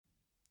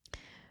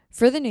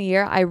For the new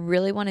year, I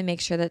really want to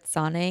make sure that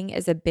sauning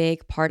is a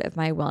big part of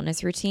my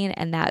wellness routine,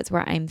 and that's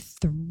where I'm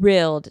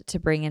thrilled to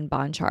bring in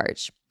Bon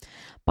Charge.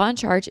 Bon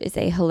Charge is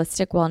a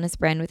holistic wellness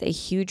brand with a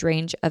huge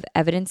range of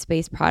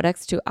evidence-based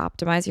products to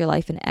optimize your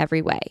life in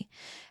every way.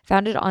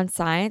 Founded on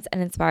science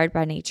and inspired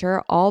by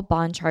nature, all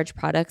Bon Charge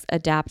products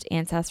adapt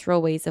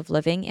ancestral ways of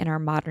living in our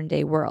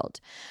modern-day world.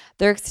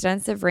 Their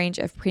extensive range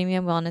of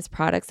premium wellness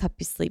products help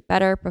you sleep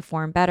better,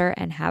 perform better,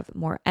 and have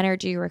more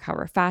energy,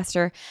 recover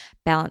faster,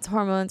 balance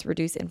hormones,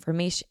 reduce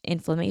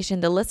inflammation.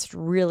 The list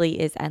really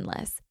is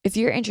endless. If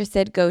you're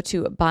interested, go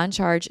to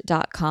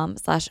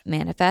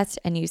boncharge.com/manifest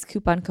and use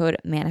coupon code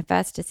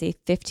manifest to save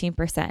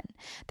 15%.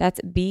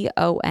 That's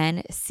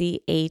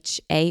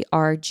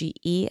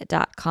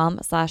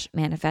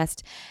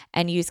BONCHARGE.com/manifest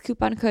and use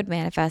coupon code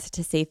manifest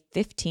to save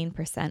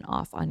 15%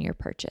 off on your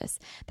purchase.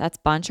 That's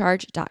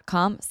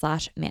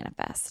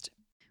boncharge.com/manifest.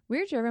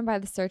 We're driven by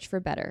the search for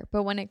better,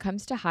 but when it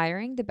comes to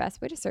hiring, the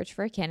best way to search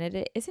for a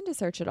candidate isn't to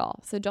search at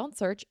all. So don't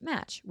search,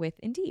 match with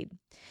Indeed.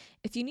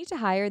 If you need to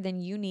hire, then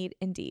you need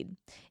Indeed.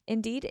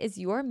 Indeed is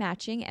your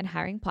matching and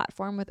hiring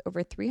platform with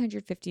over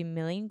 350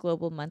 million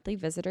global monthly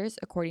visitors,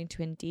 according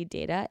to Indeed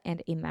data,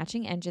 and a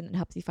matching engine that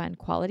helps you find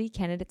quality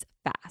candidates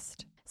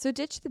fast. So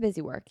ditch the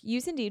busy work.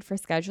 Use Indeed for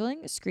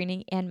scheduling,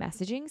 screening, and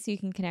messaging so you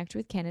can connect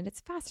with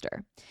candidates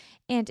faster.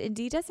 And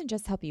Indeed doesn't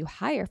just help you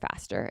hire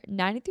faster.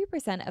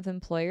 93% of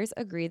employers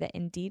agree that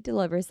Indeed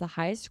delivers the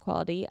highest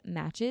quality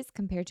matches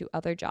compared to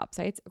other job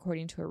sites,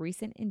 according to a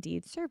recent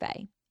Indeed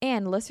survey.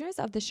 And listeners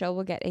of the show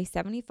will get a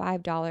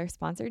 $75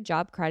 sponsored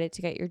job credit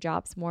to get your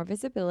jobs more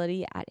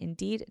visibility at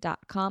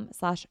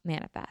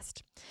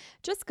Indeed.com/manifest.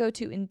 Just go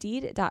to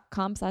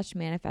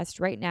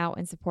Indeed.com/manifest right now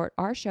and support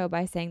our show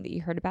by saying that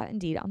you heard about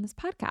Indeed on this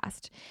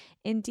podcast.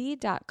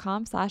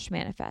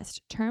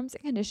 Indeed.com/manifest. Terms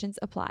and conditions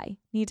apply.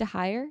 Need to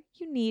hire?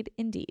 You need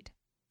Indeed.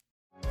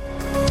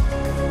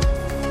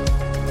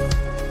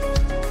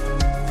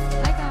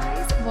 Hi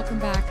guys, welcome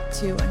back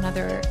to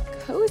another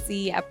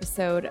cozy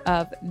episode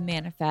of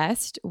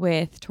Manifest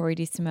with Tori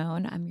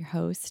DeSimone. I'm your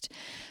host,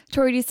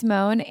 Tori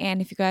DeSimone,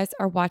 and if you guys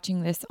are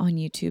watching this on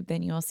YouTube,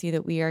 then you'll see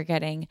that we are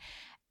getting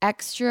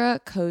extra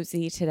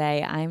cozy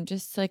today. I'm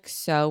just like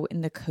so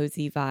in the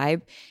cozy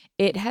vibe.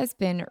 It has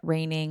been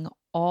raining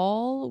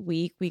all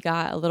week. We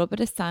got a little bit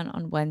of sun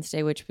on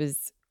Wednesday, which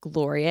was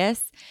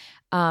glorious.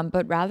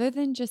 But rather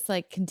than just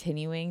like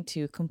continuing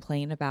to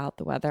complain about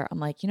the weather, I'm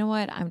like, you know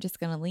what? I'm just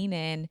going to lean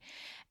in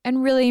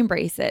and really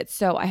embrace it.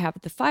 So I have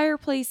the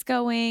fireplace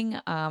going.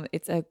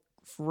 It's a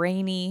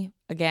rainy,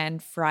 again,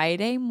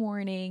 Friday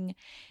morning.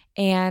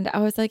 And I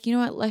was like, you know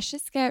what? Let's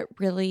just get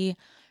really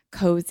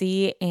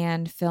cozy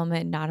and film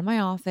it not in my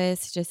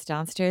office, just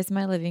downstairs in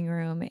my living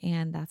room.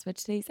 And that's what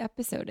today's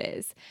episode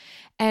is.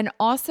 And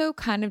also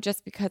kind of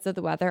just because of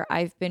the weather,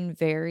 I've been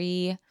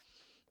very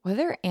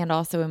weather and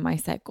also in my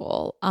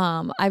cycle.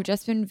 I've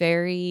just been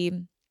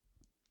very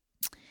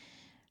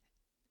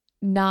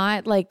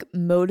not like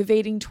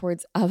motivating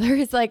towards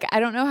others. Like, I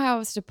don't know how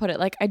else to put it.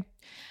 Like,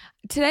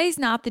 today's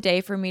not the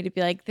day for me to be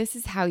like, this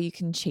is how you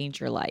can change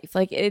your life.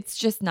 Like, it's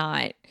just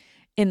not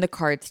in the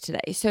cards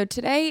today. So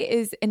today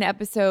is an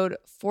episode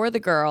for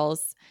the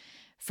girls,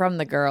 from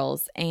the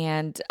girls.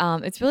 And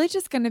it's really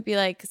just going to be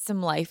like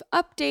some life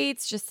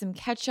updates, just some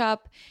catch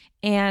up,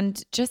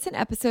 and just an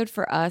episode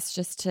for us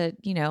just to,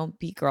 you know,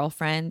 be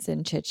girlfriends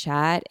and chit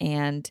chat.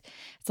 And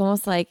it's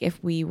almost like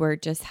if we were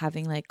just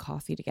having like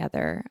coffee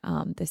together.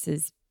 This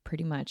is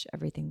pretty much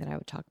everything that I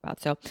would talk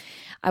about. So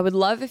I would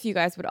love if you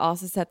guys would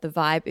also set the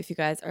vibe. If you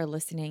guys are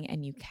listening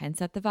and you can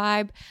set the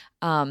vibe,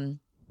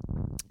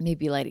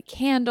 maybe light a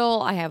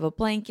candle. I have a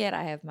blanket.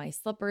 I have my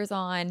slippers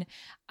on.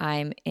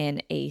 I'm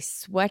in a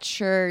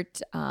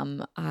sweatshirt.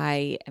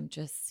 I am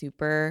just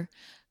super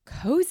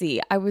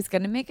cozy. I was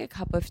going to make a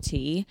cup of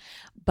tea,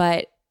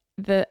 but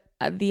the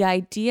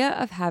idea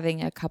of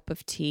having a cup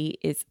of tea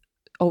is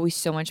always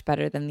so much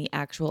better than the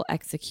actual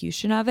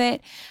execution of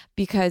it,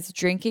 because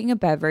drinking a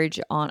beverage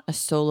on a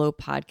solo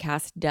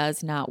podcast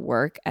does not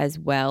work as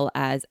well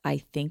as I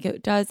think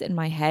it does in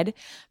my head,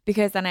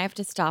 because then I have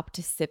to stop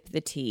to sip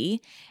the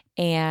tea,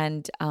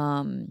 and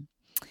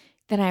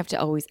then I have to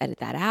always edit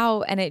that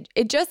out, and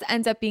it just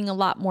ends up being a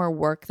lot more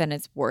work than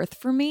it's worth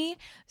for me.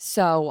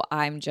 So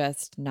I'm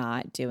just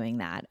not doing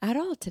that at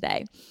all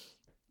today.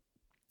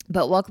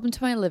 But welcome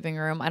to my living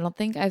room. I don't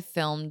think I've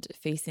filmed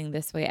facing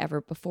this way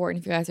ever before. And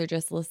if you guys are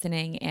just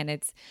listening and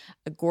it's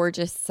a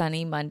gorgeous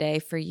sunny Monday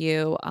for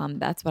you,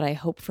 that's what I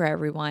hope for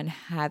everyone.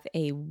 Have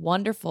a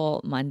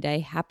wonderful Monday.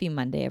 Happy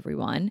Monday,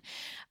 everyone.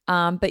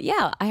 But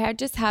yeah, I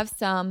just have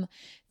some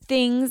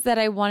things that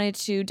I wanted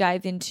to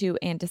dive into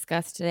and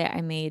discuss today.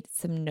 I made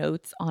some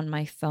notes on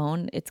my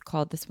phone. It's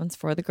called This One's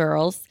for the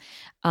Girls.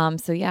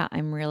 So yeah,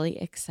 I'm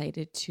really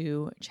excited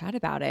to chat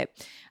about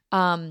it.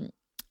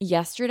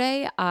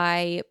 Yesterday,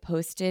 I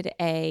posted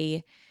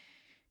a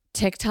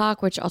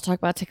TikTok, which I'll talk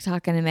about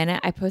TikTok in a minute.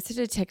 I posted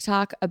a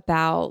TikTok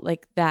about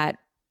like that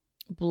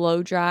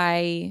blow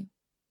dry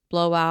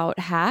blowout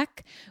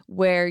hack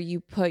where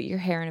you put your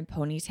hair in a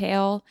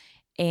ponytail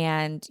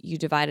and you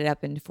divide it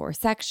up into 4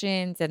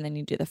 sections, and then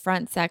you do the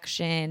front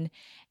section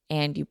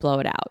and you blow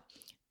it out.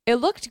 It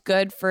looked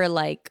good for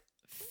like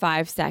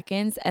 5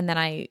 seconds, and then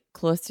I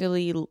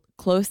closely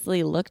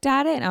looked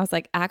at it and I was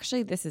like,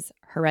 actually, this is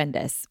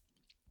horrendous.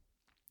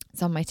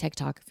 It's on my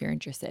TikTok if you're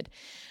interested.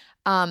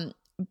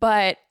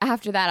 But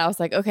after that, I was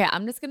like, okay,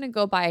 I'm just going to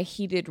go buy a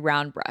heated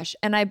round brush.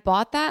 And I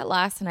bought that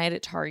last night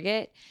at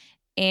Target.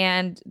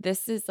 And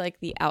this is like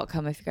the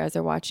outcome if you guys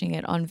are watching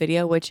it on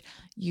video, which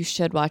you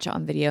should watch it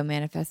on video,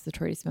 Manifest the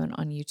Tori Simone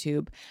on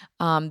YouTube.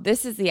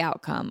 This is the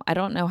outcome. I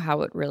don't know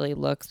how it really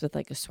looks with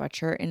like a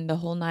sweatshirt in the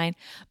whole nine,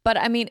 but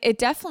I mean, it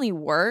definitely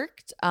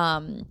worked.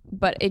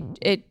 But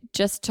it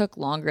just took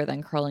longer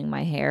than curling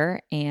my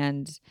hair,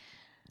 and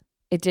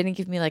it didn't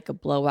give me like a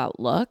blowout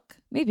look.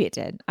 Maybe it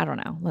did. I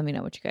don't know. Let me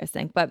know what you guys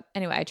think. But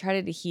anyway, I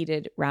tried a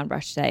heated round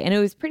brush today, and it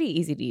was pretty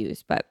easy to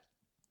use, but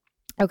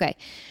okay.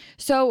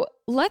 So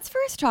let's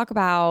first talk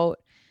about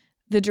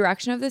the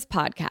direction of this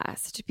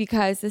podcast,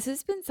 because this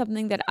has been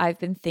something that I've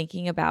been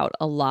thinking about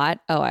a lot.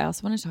 Oh, I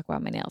also want to talk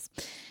about my nails.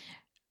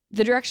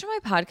 The direction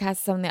of my podcast is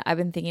something that I've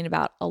been thinking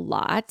about a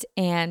lot,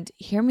 and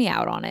hear me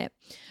out on it.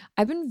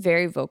 I've been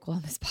very vocal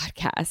on this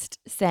podcast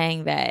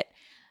saying that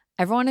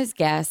everyone is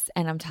guests,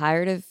 and I'm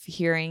tired of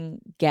hearing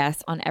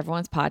guests on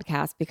everyone's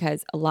podcast,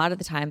 because a lot of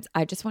the times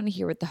I just want to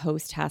hear what the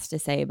host has to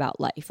say about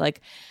life.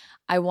 Like,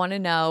 I want to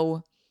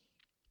know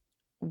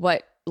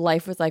what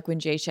life was like when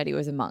Jay Shetty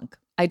was a monk.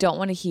 I don't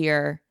want to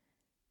hear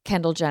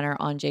Kendall Jenner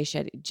on Jay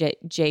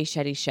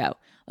Shetty's show.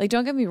 Like,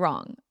 don't get me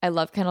wrong. I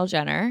love Kendall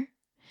Jenner,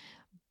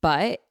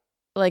 but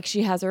like,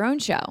 she has her own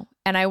show,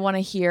 and I want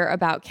to hear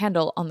about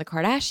Kendall on the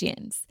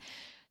Kardashians.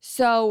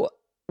 So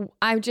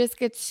I just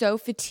get so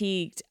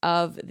fatigued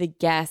of the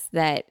guests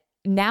that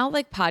now,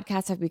 like,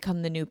 podcasts have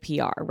become the new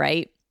PR,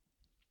 right?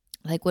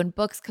 Like, when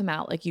books come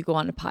out, like, you go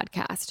on a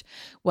podcast.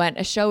 When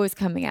a show is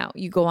coming out,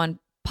 you go on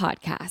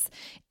podcasts.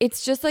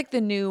 It's just like the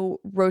new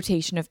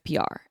rotation of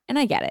PR, and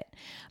I get it.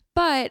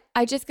 But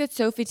I just get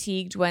so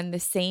fatigued when the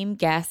same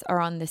guests are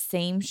on the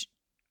same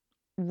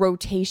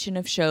rotation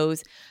of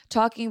shows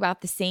talking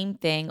about the same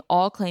thing,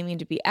 all claiming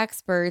to be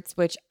experts,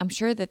 which I'm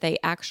sure that they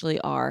actually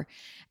are.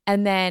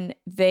 And then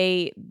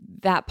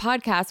that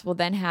podcast will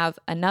then have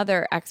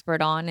another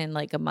expert on in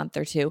like a month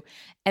or two,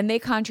 and they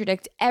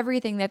contradict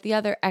everything that the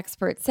other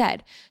expert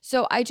said.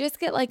 So I just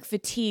get like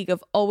fatigue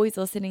of always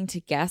listening to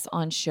guests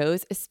on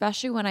shows,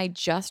 especially when I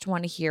just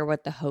want to hear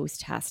what the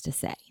host has to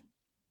say.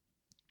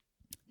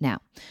 Now,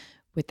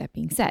 with that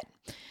being said,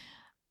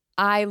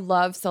 I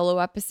love solo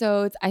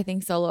episodes. I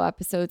think solo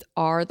episodes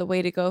are the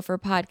way to go for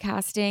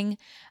podcasting.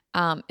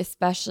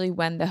 Especially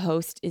when the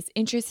host is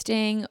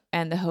interesting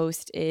and the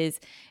host is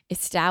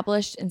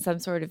established in some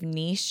sort of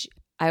niche.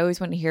 I always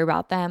want to hear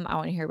about them. I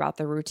want to hear about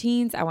their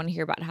routines. I want to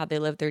hear about how they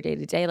live their day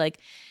to day. Like,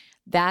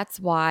 that's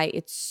why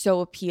it's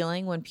so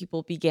appealing when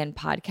people begin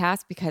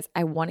podcasts, because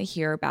I want to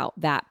hear about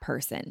that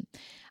person.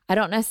 I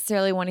don't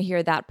necessarily want to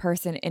hear that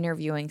person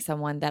interviewing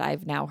someone that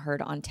I've now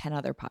heard on 10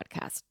 other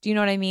podcasts. Do you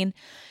know what I mean?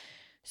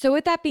 So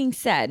with that being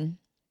said,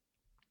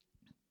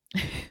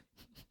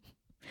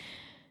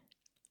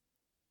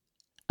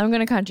 I'm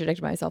going to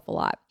contradict myself a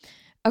lot.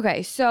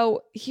 Okay,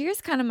 so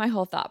here's kind of my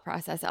whole thought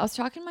process. I was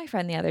talking to my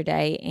friend the other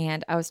day,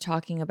 and I was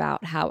talking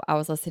about how I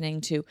was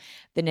listening to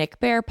the Nick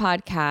Bare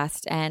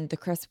podcast and the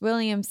Chris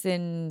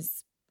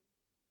Williamson's,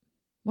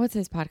 what's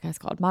his podcast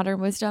called?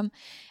 Modern Wisdom,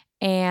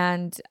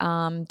 and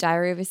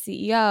Diary of a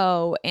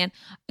CEO, and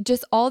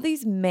just all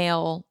these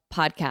male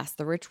podcasts,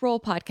 the Rich Roll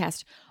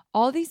podcast,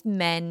 all these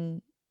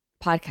men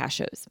podcast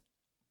shows.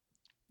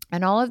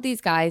 And all of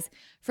these guys,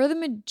 for the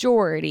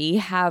majority,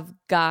 have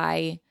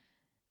guy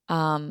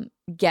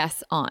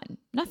guests on.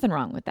 Nothing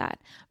wrong with that.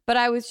 But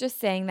I was just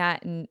saying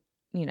that and,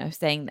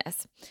 saying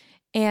this.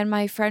 And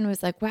my friend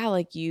was like, wow,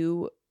 like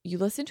you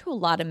listen to a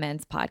lot of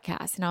men's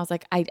podcasts. And I was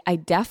like, I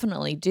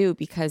definitely do,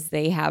 because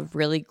they have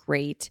really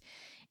great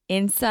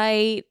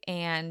insight,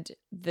 and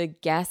the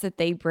guests that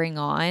they bring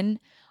on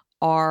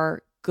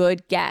are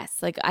good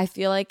guests. Like, I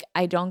feel like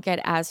I don't get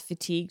as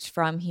fatigued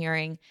from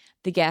hearing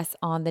the guests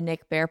on the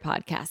Nick Bare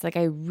podcast. Like,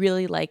 I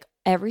really like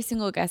every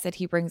single guest that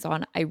he brings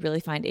on. I really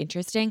find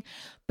interesting,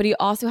 but he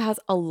also has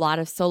a lot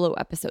of solo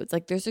episodes.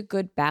 Like, there's a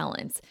good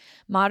balance.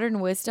 Modern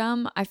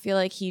Wisdom, I feel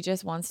like he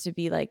just wants to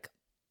be like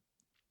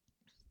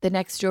the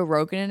next Joe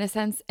Rogan in a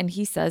sense. And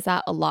he says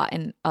that a lot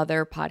in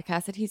other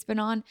podcasts that he's been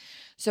on.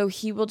 So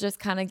he will just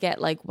kind of get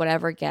like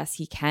whatever guests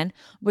he can,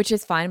 which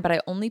is fine. But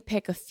I only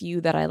pick a few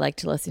that I like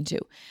to listen to.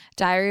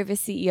 Diary of a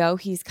CEO,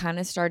 he's kind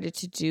of started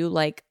to do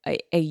like a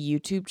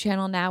YouTube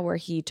channel now where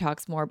he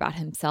talks more about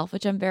himself,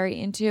 which I'm very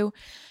into.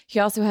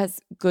 He also has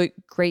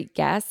great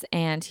guests,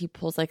 and he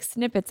pulls like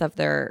snippets of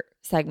their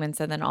segments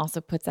and then also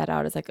puts that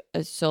out as like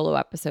a solo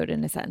episode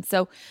in a sense.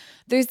 So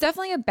there's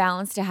definitely a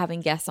balance to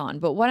having guests on.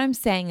 But what I'm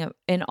saying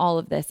in all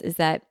of this is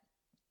that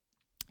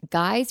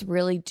guys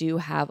really do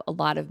have a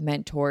lot of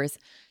mentors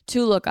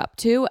to look up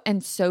to,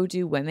 and so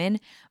do women,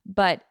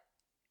 but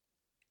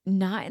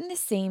not in the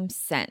same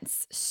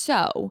sense.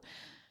 So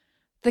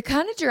the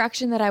kind of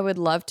direction that I would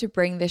love to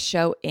bring this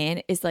show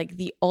in is like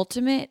the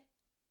ultimate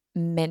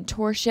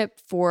mentorship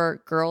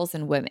for girls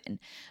and women.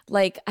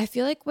 Like, I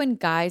feel like when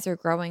guys are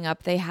growing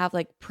up, they have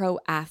like pro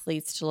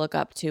athletes to look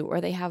up to,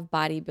 or they have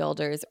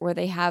bodybuilders, or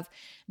they have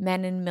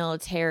men in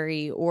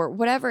military, or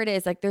whatever it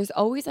is. Like, there's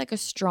always like a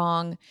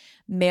strong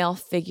male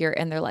figure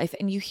in their life.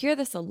 And you hear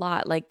this a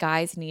lot, like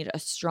guys need a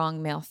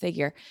strong male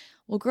figure.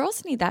 Well,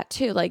 girls need that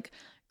too. Like,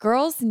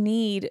 girls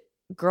need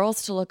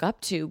girls to look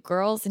up to.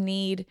 Girls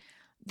need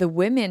the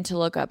women to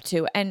look up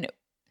to. And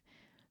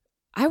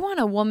I want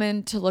a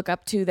woman to look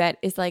up to that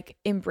is like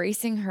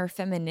embracing her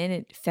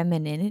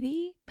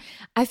femininity.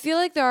 I feel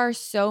like there are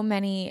so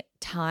many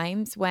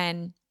times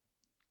when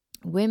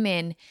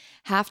women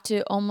have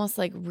to almost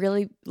like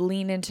really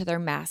lean into their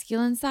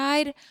masculine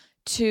side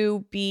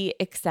to be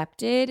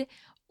accepted,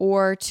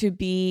 or to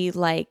be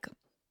like,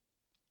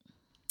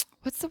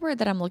 what's the word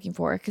that I'm looking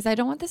for? Because I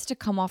don't want this to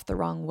come off the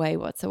wrong way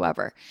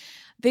whatsoever.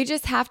 They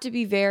just have to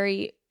be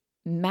very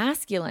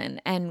masculine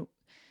and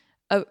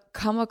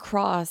come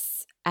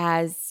across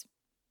as,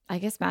 I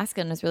guess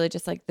masculine is really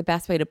just like the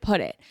best way to put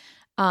it.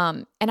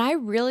 And I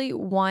really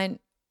want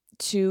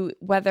to,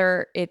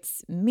 whether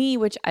it's me,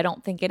 which I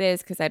don't think it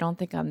is because I don't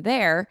think I'm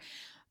there,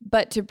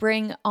 but to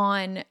bring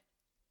on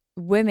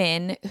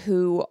women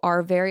who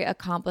are very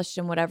accomplished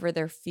in whatever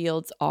their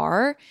fields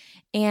are,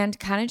 and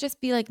kind of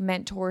just be like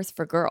mentors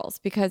for girls,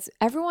 because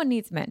everyone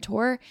needs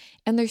mentor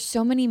and there's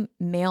so many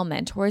male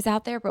mentors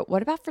out there, but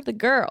what about for the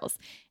girls?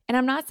 And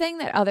I'm not saying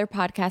that other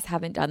podcasts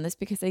haven't done this,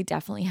 because they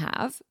definitely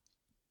have.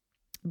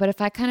 But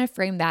if I kind of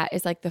frame that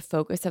as like the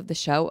focus of the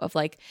show, of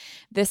like,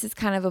 this is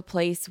kind of a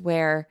place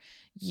where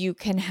you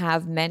can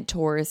have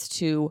mentors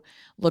to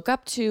look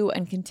up to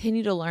and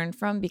continue to learn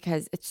from,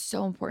 because it's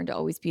so important to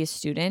always be a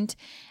student.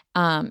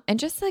 And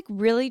just like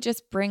really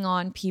just bring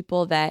on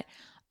people that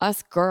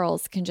us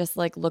girls can just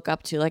like look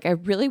up to. Like, I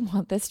really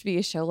want this to be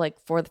a show like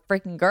for the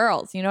freaking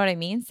girls. You know what I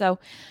mean? So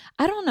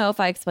I don't know if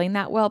I explained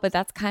that well, but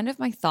that's kind of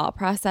my thought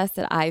process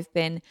that I've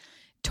been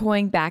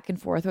toying back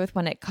and forth with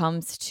when it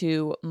comes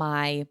to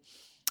my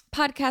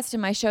podcast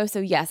and my show. So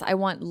yes, I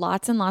want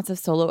lots and lots of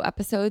solo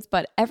episodes,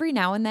 but every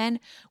now and then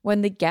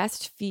when the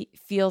guest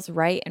feels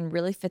right and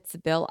really fits the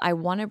bill, I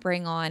want to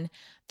bring on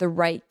the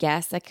right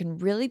guests that can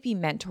really be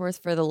mentors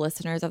for the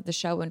listeners of the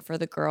show and for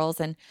the girls,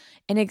 and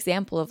an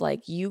example of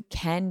like, you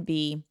can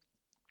be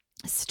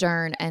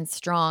stern and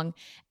strong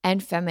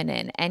and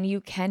feminine, and you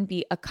can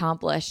be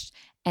accomplished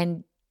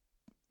and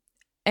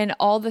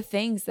all the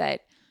things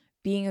that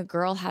being a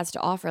girl has to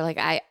offer. Like,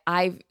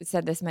 I've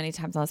said this many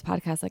times on this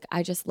podcast, like,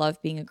 I just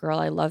love being a girl.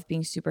 I love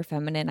being super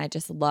feminine.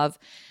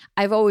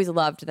 I've always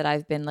loved that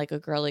I've been like a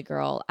girly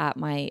girl at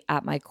my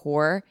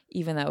core,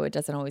 even though it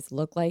doesn't always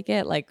look like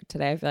it. Like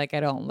today, I feel like I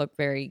don't look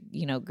very,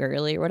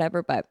 girly or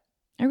whatever, but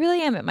I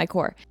really am at my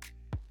core.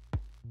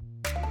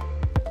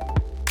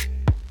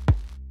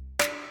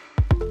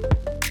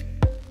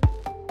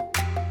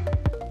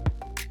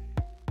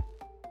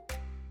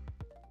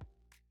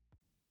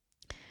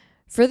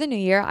 For the new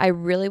year, I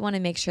really want to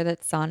make sure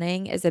that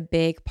sauning is a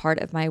big part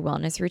of my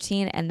wellness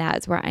routine, and that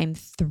is where I'm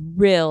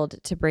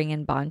thrilled to bring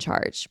in Bon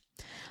Charge.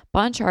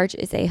 Bon Charge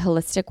is a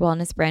holistic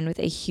wellness brand with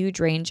a huge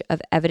range of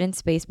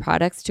evidence-based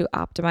products to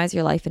optimize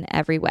your life in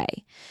every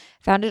way.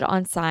 Founded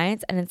on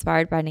science and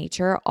inspired by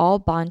nature, all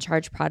Bon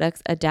Charge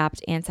products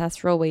adapt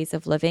ancestral ways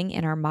of living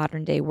in our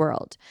modern-day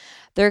world.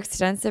 Their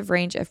extensive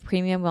range of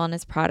premium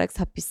wellness products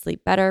help you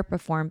sleep better,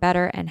 perform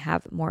better, and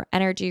have more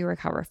energy,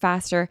 recover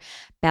faster,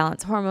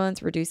 balance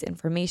hormones, reduce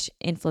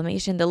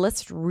inflammation. The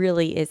list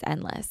really is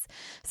endless.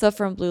 So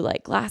from blue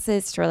light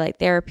glasses to light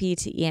therapy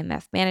to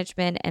EMF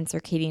management and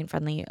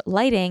circadian-friendly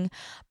lighting,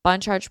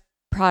 Bon Charge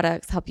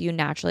products help you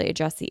naturally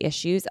address the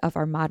issues of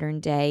our modern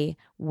day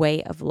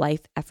way of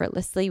life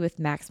effortlessly with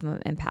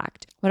maximum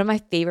impact. One of my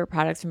favorite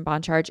products from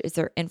Bon Charge is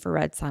their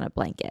infrared sauna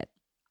blanket.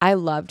 I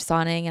loved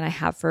sauning and I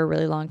have for a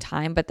really long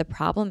time, but the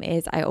problem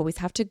is I always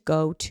have to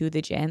go to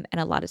the gym,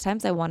 and a lot of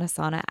times I want a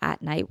sauna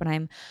at night when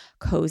I'm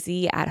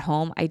cozy at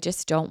home. I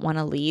just don't want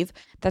to leave.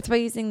 That's why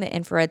using the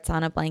infrared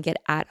sauna blanket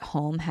at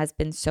home has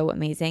been so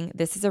amazing.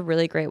 This is a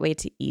really great way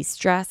to ease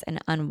stress and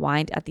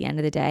unwind at the end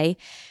of the day.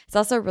 It's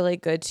also really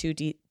good to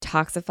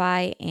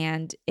detoxify,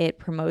 and it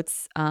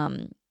promotes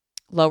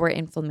lower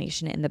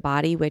inflammation in the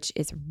body, which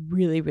is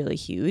really, really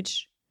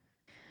huge.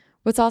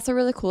 What's also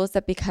really cool is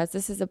that because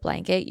this is a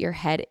blanket, your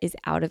head is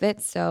out of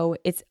it. So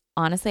it's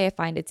honestly, I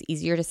find it's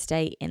easier to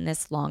stay in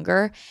this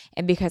longer.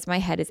 And because my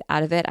head is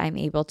out of it, I'm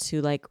able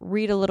to like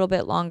read a little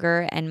bit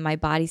longer, and my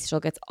body still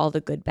gets all the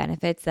good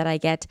benefits that I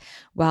get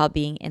while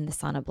being in the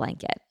sauna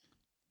blanket.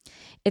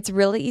 It's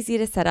really easy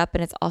to set up,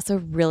 and it's also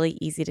really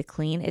easy to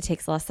clean. It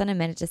takes less than a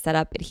minute to set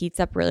up. It heats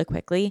up really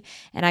quickly,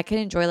 and I can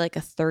enjoy like a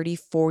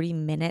 30-40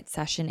 minute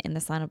session in the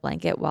sauna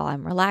blanket while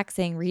I'm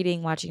relaxing,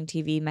 reading, watching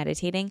TV,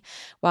 meditating.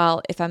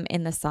 While if I'm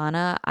in the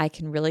sauna, I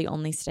can really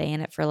only stay in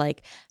it for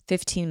like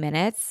 15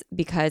 minutes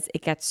because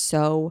it gets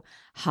so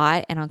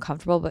hot and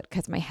uncomfortable, but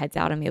because my head's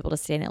out, I'm able to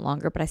stay in it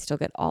longer, but I still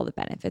get all the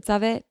benefits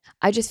of it.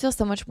 I just feel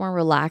so much more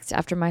relaxed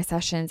after my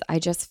sessions. I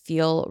just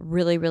feel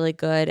really, really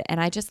good, and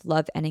I just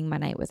love ending my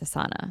night with a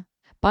sauna.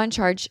 Bon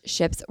Charge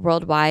ships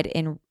worldwide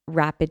in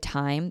rapid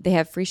time. They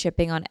have free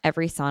shipping on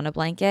every sauna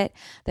blanket.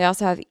 They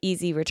also have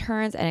easy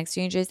returns and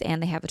exchanges,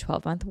 and they have a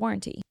 12-month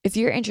warranty. If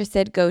you're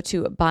interested, go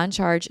to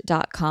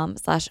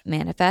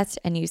boncharge.com/manifest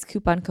and use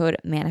coupon code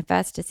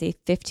manifest to save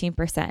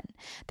 15%.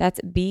 That's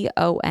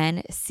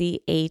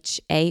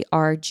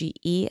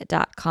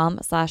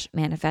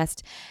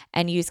BONCHARGE.com/manifest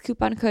and use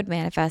coupon code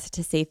manifest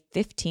to save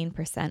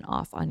 15%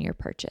 off on your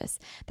purchase.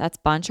 That's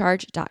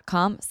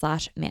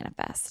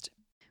boncharge.com/manifest.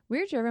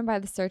 We're driven by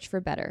the search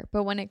for better,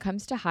 but when it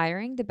comes to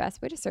hiring, the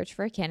best way to search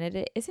for a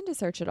candidate isn't to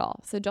search at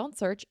all. So don't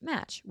search,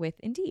 match with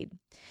Indeed.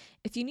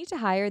 If you need to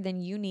hire, then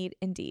you need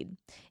Indeed.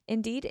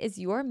 Indeed is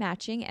your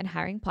matching and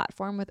hiring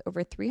platform with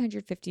over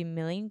 350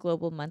 million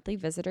global monthly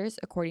visitors,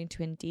 according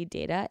to Indeed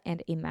data,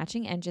 and a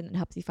matching engine that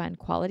helps you find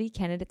quality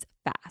candidates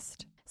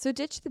fast. So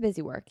ditch the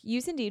busy work.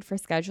 Use Indeed for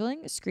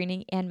scheduling,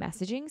 screening, and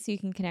messaging so you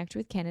can connect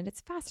with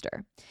candidates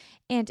faster.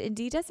 And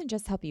Indeed doesn't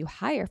just help you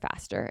hire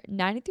faster.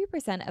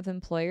 93% of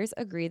employers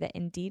agree that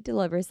Indeed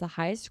delivers the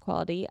highest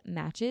quality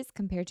matches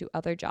compared to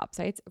other job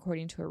sites,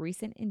 according to a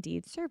recent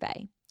Indeed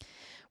survey.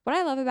 What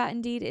I love about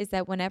Indeed is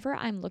that whenever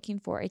I'm looking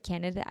for a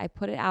candidate, I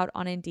put it out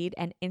on Indeed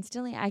and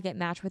instantly I get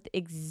matched with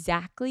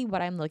exactly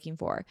what I'm looking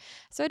for.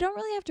 So I don't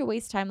really have to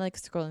waste time like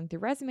scrolling through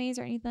resumes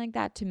or anything like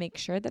that to make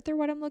sure that they're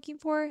what I'm looking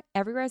for.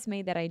 Every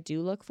resume that I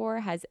do look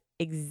for has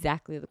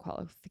exactly the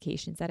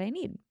qualifications that I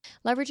need.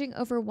 Leveraging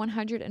over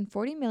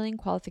 140 million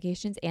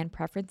qualifications and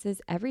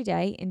preferences every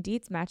day,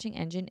 Indeed's matching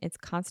engine is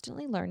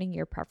constantly learning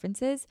your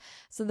preferences.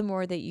 So the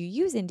more that you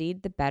use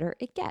Indeed, the better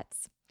it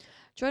gets.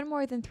 Join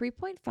more than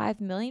 3.5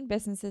 million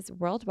businesses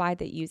worldwide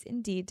that use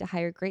Indeed to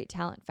hire great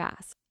talent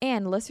fast.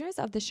 And listeners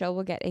of the show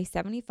will get a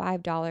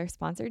 $75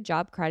 sponsored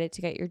job credit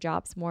to get your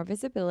jobs more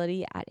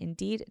visibility at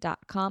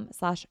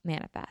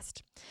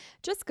Indeed.com/manifest.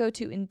 Just go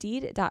to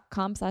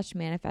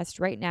Indeed.com/manifest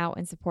right now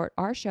and support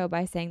our show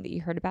by saying that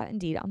you heard about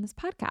Indeed on this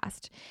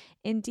podcast.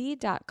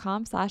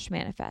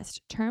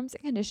 Indeed.com/manifest. Terms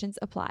and conditions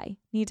apply.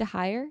 Need to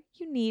hire?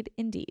 You need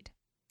Indeed.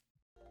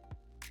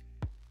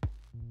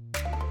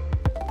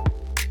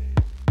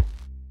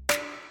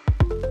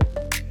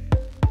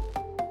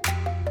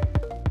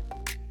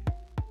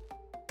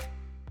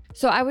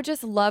 So I would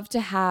just love to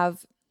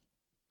have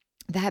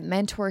that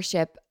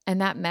mentorship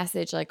and that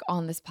message like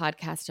on this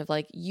podcast of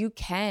like, you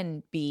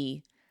can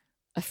be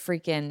a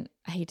freaking,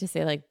 I hate to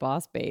say like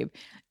boss babe.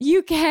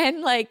 You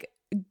can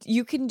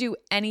do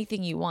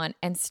anything you want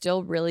and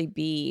still really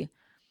be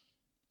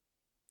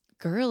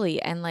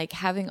girly and like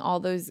having all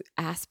those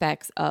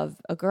aspects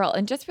of a girl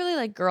and just really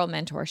like girl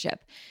mentorship.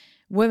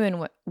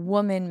 Woman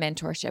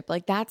mentorship.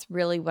 Like that's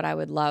really what I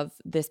would love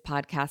this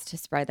podcast to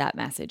spread that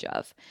message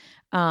of.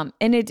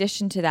 In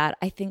addition to that,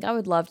 I think I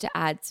would love to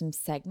add some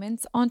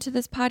segments onto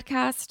this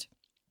podcast,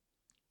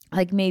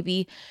 like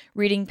maybe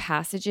reading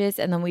passages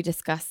and then we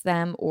discuss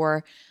them,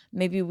 or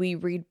maybe we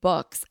read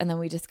books and then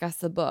we discuss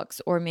the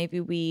books, or maybe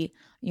we,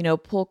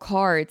 pull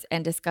cards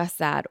and discuss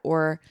that,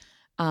 or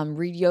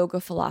read yoga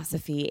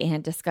philosophy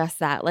and discuss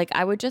that. Like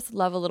I would just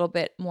love a little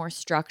bit more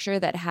structure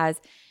that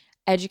has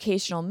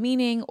educational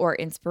meaning or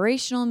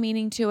inspirational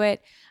meaning to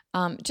it.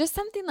 Just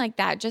something like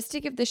that, just to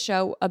give the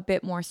show a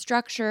bit more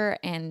structure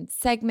and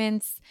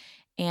segments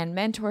and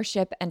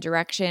mentorship and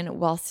direction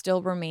while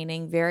still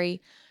remaining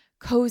very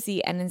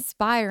cozy and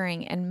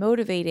inspiring and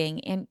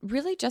motivating, and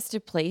really just a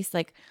place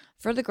like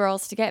for the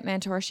girls to get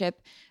mentorship,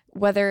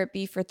 whether it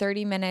be for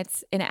 30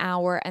 minutes, an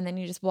hour, and then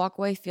you just walk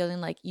away feeling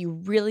like you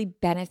really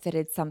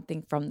benefited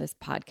something from this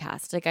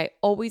podcast. Like I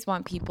always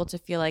want people to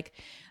feel like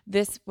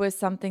this was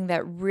something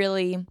that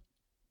really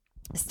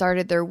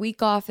started their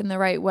week off in the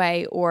right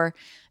way, or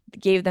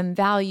gave them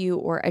value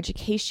or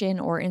education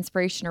or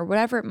inspiration or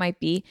whatever it might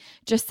be,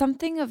 just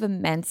something of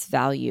immense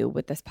value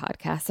with this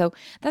podcast. So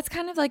that's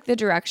kind of like the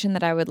direction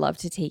that I would love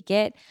to take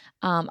it.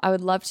 I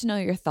would love to know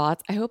your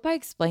thoughts. I hope I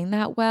explained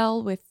that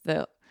well with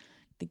the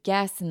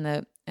guests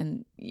and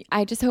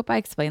I just hope I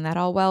explained that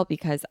all well,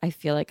 because I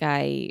feel like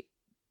I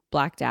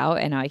blacked out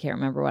and now I can't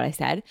remember what I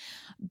said,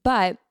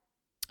 but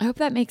I hope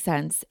that makes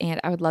sense. And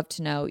I would love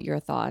to know your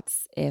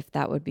thoughts if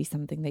that would be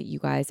something that you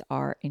guys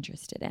are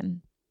interested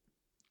in.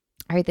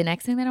 All right, the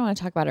next thing that I want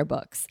to talk about are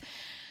books.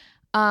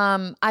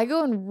 I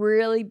go in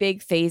really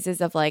big phases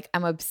of like,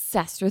 I'm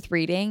obsessed with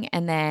reading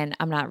and then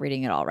I'm not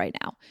reading at all right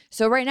now.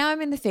 So right now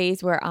I'm in the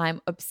phase where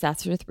I'm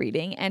obsessed with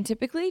reading, and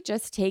typically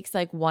just takes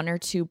like 1 or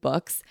 2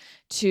 books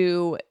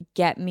to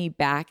get me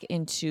back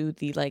into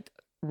the like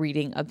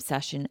reading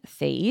obsession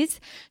phase.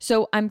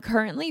 So I'm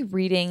currently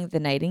reading The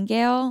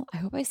Nightingale. I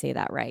hope I say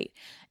that right.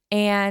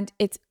 And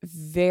it's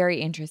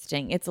very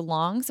interesting. It's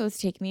long, so it's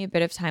taken me a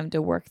bit of time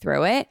to work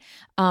through it.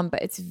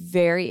 But it's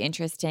very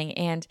interesting,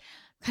 and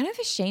kind of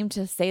ashamed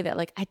to say that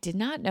like I did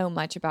not know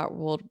much about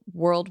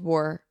World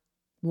War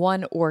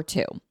I or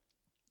II.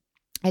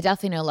 I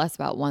definitely know less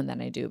about one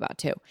than I do about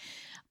two.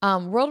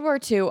 World War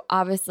II,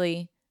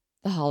 obviously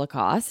the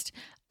Holocaust.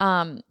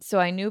 So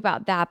I knew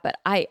about that, but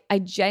I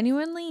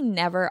genuinely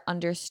never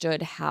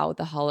understood how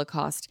the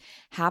Holocaust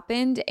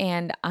happened.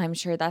 And I'm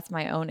sure that's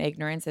my own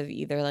ignorance of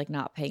either like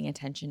not paying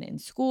attention in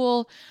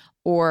school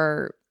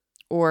or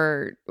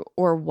or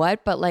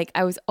what, but like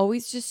I was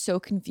always just so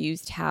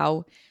confused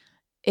how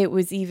it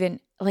was even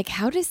like,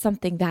 how does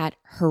something that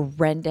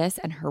horrendous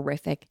and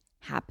horrific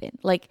happen?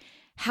 Like,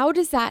 how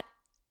does that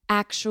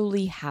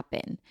actually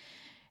happen?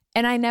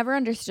 And I never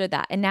understood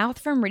that. And now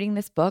from reading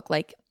this book,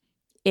 like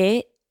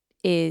it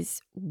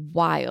is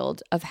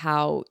wild of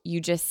how you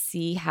just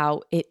see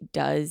how it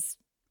does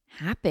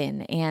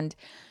happen. And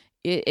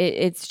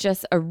it's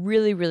just a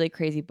really, really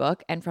crazy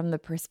book. And from the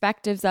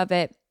perspectives of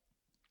it,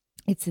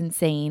 it's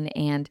insane.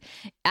 And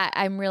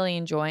I'm really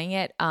enjoying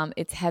it.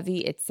 It's heavy.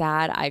 It's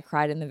sad. I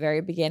cried in the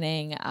very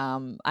beginning.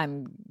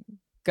 I'm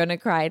going to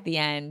cry at the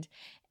end.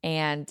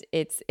 And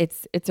it's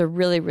a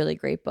really, really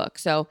great book.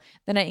 So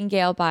The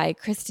Nightingale by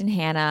Kristen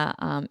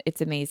Hanna.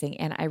 It's amazing.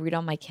 And I read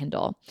on my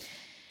Kindle.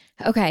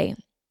 Okay.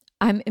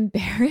 I'm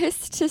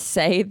embarrassed to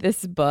say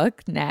this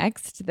book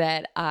next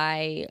that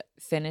I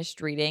finished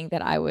reading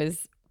that I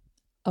was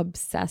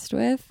obsessed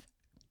with.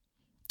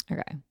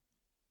 Okay.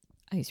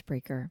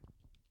 Icebreaker.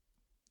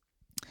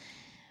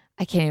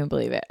 I can't even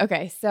believe it.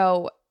 Okay.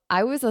 So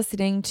I was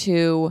listening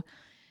to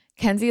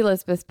Kenzie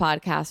Elizabeth's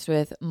podcast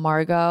with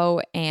Margot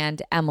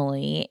and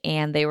Emily,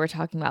 and they were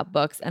talking about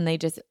books, and they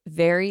just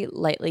very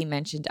lightly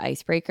mentioned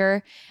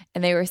Icebreaker,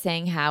 and they were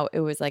saying how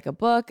it was like a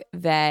book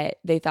that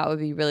they thought would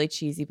be really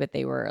cheesy, but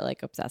they were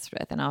like obsessed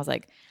with. And I was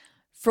like,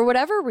 for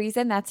whatever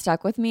reason, that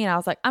stuck with me, and I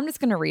was like, I'm just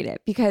going to read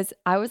it, because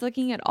I was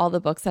looking at all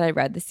the books that I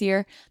read this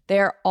year.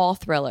 They're all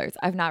thrillers.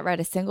 I've not read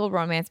a single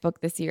romance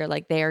book this year.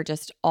 Like, they are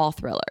just all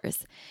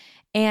thrillers.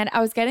 And I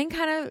was getting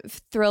kind of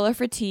thriller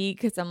fatigue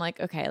because I'm like,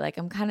 okay, like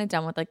I'm kind of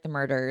done with like the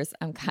murders.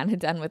 I'm kind of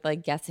done with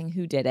like guessing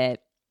who did it.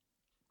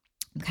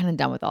 I'm kind of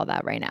done with all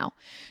that right now.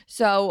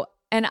 So,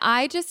 and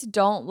I just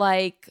don't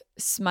like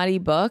smutty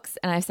books.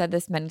 And I've said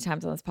this many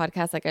times on this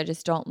podcast, like I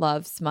just don't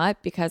love smut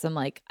because I'm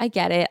like, I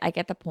get it. I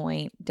get the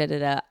point.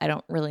 I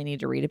don't really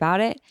need to read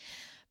about it.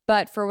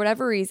 But for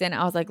whatever reason,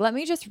 I was like, let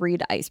me just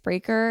read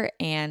Icebreaker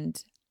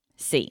and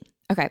see.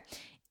 Okay.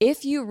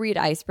 If you read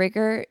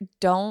Icebreaker,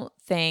 don't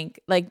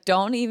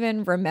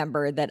even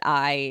remember that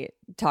I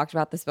talked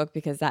about this book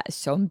because that is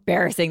so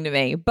embarrassing to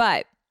me.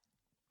 But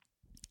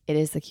it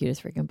is the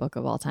cutest freaking book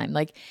of all time.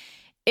 Like,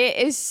 it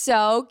is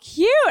so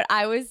cute.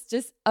 I was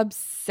just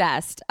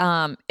obsessed.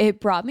 It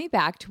brought me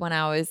back to when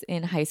I was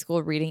in high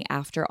school reading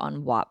After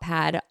on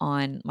Wattpad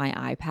on my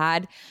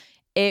iPad.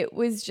 It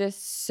was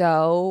just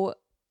so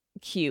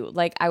cute.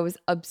 Like, I was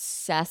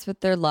obsessed with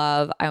their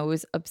love. I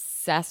was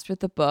obsessed with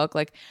the book.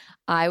 Like,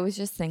 I was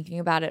just thinking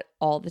about it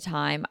all the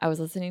time. I was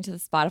listening to the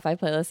Spotify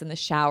playlist in the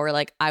shower.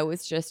 Like, I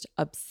was just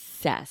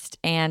obsessed,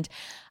 and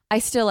I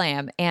still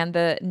am. And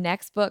the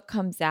next book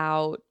comes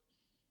out.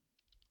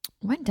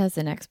 When does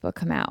the next book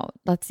come out?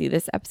 Let's see.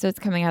 This episode's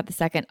coming out the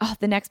 2nd. Oh,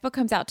 the next book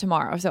comes out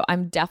tomorrow. So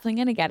I'm definitely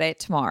going to get it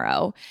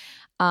tomorrow.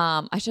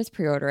 I should just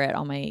pre-order it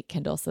on my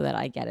Kindle so that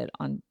I get it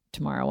on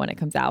tomorrow when it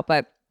comes out.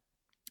 But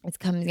it's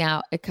coming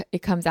out.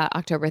 It comes out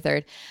October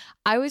 3rd.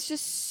 I was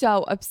just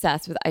so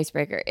obsessed with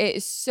Icebreaker. It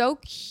is so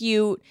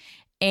cute,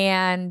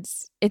 and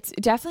it's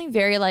definitely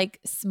very like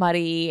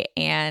smutty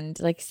and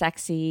like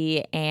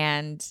sexy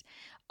and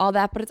all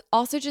that, but it's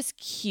also just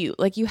cute.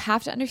 Like, you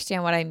have to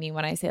understand what I mean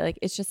when I say like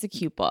it's just a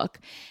cute book.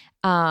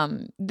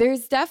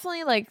 There's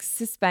definitely like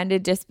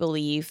suspended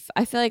disbelief.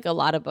 I feel like a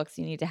lot of books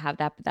you need to have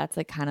that, but that's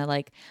like kind of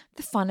like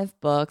the fun of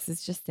books.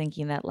 It's just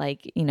thinking that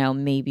like,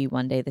 maybe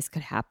one day this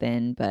could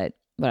happen, but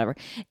whatever.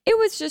 It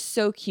was just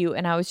so cute,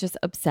 and I was just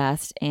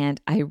obsessed, and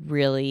I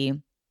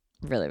really,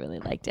 really, really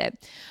liked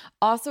it.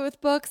 Also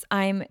with books,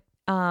 I'm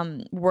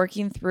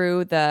working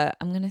through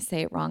I'm going to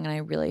say it wrong, and I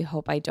really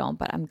hope I don't,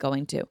 but I'm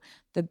going to,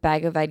 the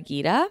Bhagavad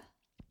Gita.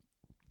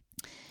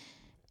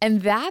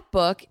 And that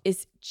book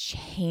is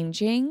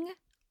changing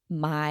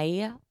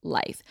my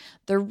life.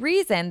 The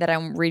reason that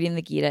I'm reading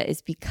the Gita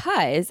is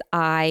because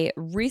I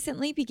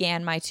recently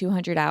began my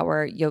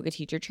 200-hour yoga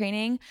teacher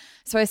training.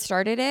 So I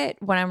started it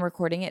when I'm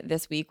recording it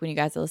this week, when you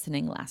guys are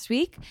listening last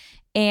week.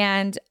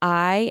 And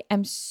I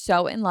am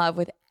so in love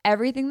with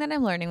everything that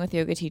I'm learning with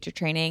yoga teacher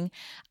training.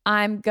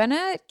 I'm going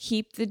to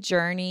keep the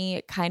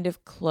journey kind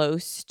of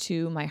close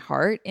to my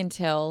heart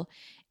until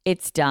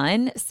it's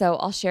done. So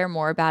I'll share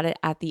more about it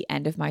at the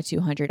end of my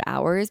 200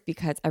 hours,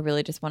 because I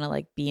really just want to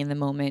like be in the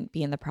moment,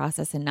 be in the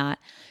process, and not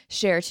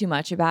share too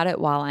much about it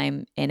while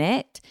I'm in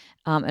it.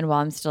 And while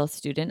I'm still a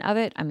student of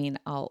it. I mean,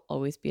 I'll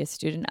always be a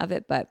student of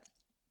it, but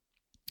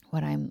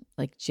when I'm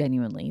like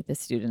genuinely the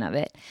student of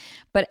it.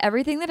 But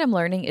everything that I'm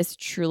learning is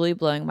truly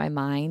blowing my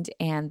mind.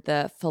 And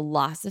the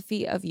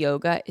philosophy of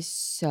yoga is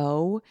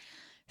so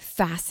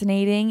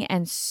fascinating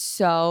and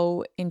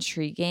so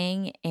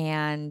intriguing,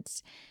 and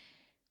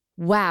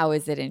wow,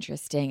 is it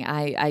interesting.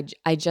 I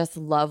just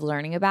love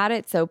learning about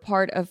it. So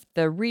part of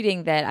the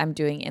reading that I'm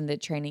doing in the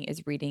training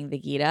is reading the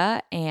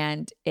Gita,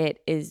 and it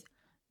is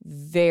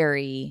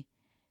very,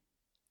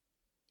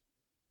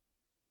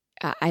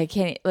 I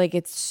can't, like,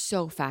 it's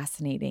so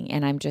fascinating,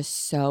 and I'm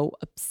just so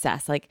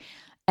obsessed. Like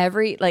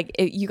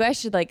you guys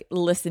should like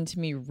listen to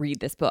me read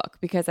this book,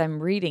 because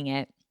I'm reading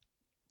it,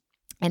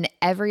 and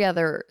every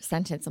other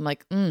sentence I'm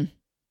like,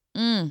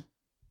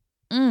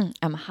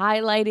 I'm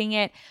highlighting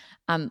it.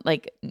 I'm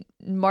like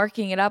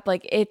marking it up.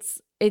 Like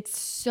it's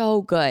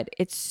so good.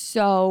 It's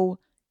so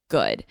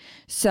good.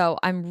 So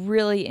I'm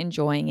really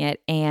enjoying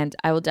it. And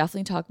I will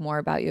definitely talk more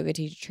about yoga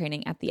teacher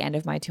training at the end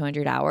of my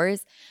 200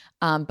 hours.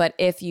 But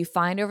if you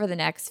find over the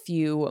next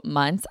few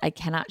months, I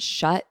cannot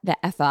shut the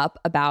F up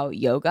about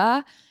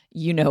yoga,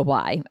 you know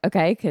why,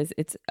 okay? Because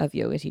it's of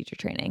yoga teacher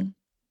training.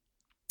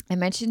 I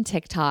mentioned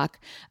TikTok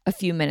a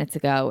few minutes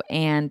ago,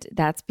 and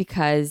that's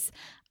because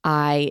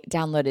I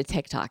downloaded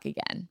TikTok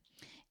again.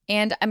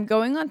 And I'm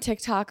going on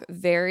TikTok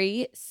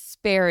very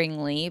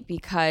sparingly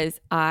because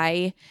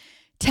I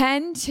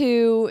tend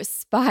to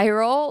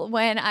spiral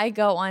when I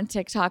go on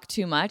TikTok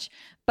too much.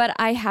 But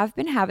I have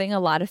been having a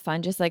lot of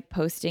fun just like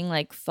posting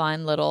like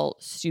fun little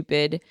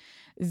stupid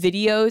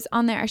videos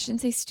on there. I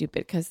shouldn't say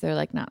stupid because they're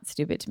like not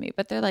stupid to me,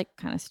 but they're like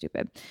kind of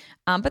stupid.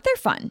 But they're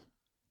fun.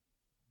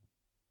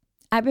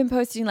 I've been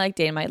posting like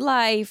day in my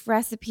life,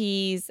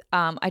 recipes.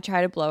 I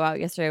tried a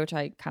blowout yesterday, which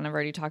I kind of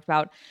already talked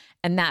about,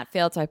 and that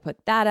failed. So I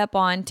put that up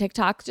on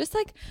TikTok, just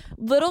like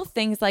little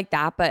things like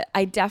that. But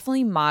I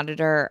definitely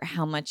monitor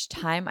how much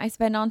time I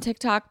spend on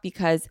TikTok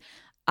because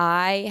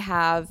I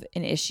have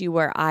an issue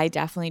where I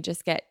definitely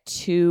just get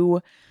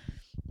too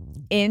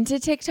into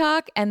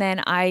TikTok and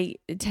then I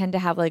tend to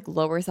have like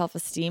lower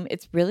self-esteem.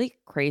 It's really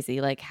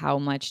crazy like how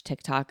much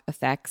TikTok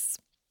affects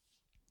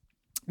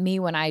me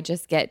when I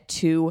just get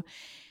too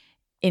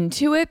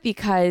into it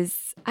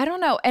because I don't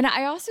know. And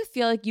I also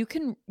feel like you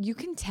can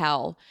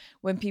tell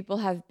when people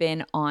have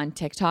been on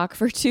TikTok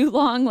for too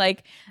long,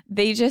 like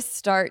they just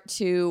start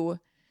to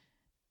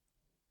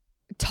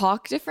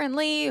talk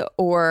differently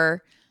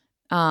or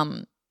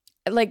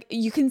like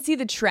you can see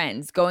the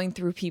trends going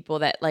through people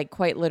that like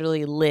quite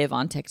literally live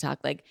on TikTok,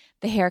 like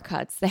the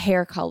haircuts, the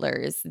hair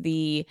colors,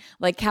 the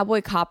like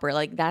Cowboy Copper,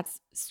 like that's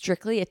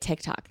strictly a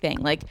TikTok thing.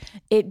 Like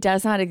it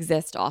does not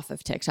exist off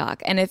of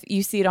TikTok. And if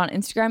you see it on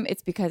Instagram,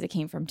 it's because it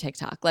came from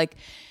TikTok. Like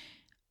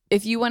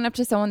if you went up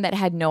to someone that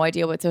had no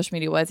idea what social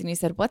media was and you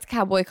said, "What's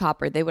Cowboy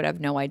Copper?" They would have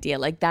no idea.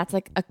 Like that's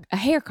like a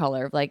hair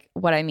color, like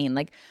what I mean.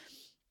 Like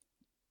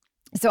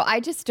so I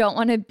just don't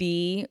want to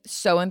be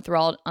so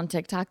enthralled on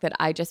TikTok that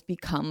I just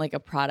become like a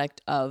product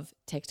of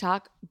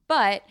TikTok.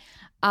 But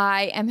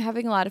I am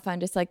having a lot of fun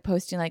just like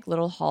posting like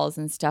little hauls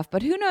and stuff.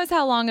 But who knows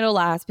how long it'll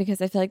last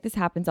because I feel like this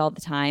happens all the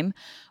time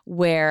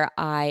where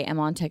I am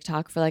on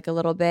TikTok for like a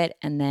little bit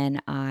and then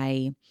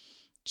I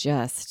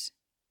just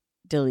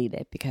delete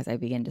it because I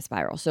begin to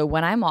spiral. So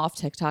when I'm off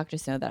TikTok,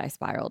 just know that I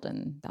spiraled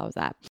and that was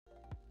that.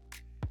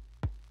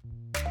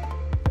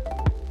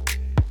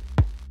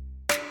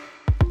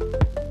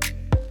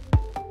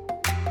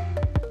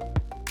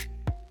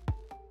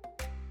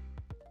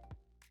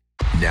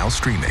 Now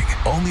streaming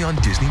only on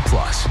Disney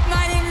Plus.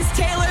 My name is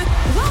Taylor.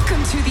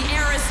 Welcome to the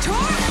Eras Tour.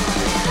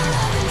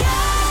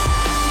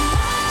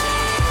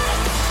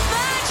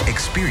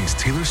 Experience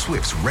Taylor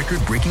Swift's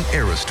record-breaking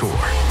Eras Tour.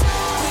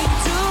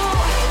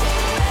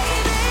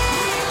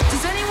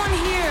 Does anyone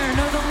here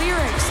know the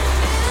lyrics?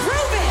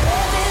 Prove it!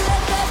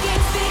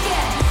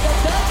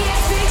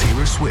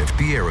 Taylor Swift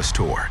The Eras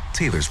Tour,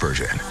 Taylor's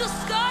version,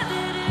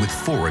 with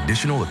 4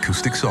 additional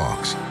acoustic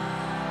songs.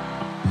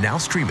 Now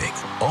streaming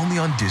only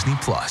on Disney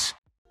Plus.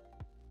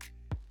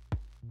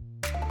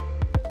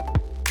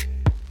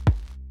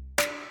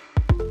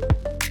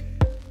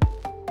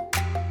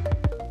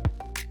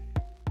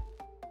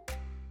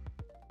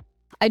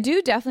 I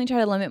do definitely try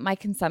to limit my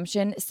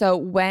consumption. So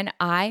when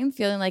I'm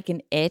feeling like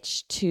an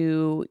itch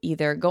to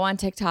either go on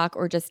TikTok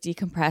or just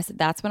decompress,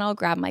 that's when I'll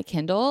grab my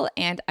Kindle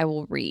and I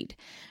will read.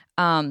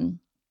 And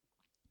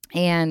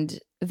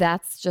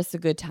that's just a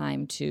good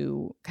time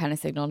to kind of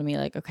signal to me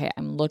like, okay,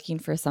 I'm looking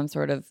for some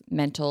sort of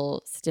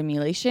mental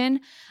stimulation.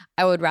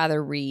 I would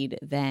rather read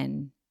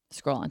than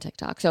scroll on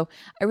TikTok. So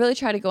I really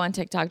try to go on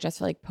TikTok just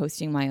for like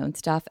posting my own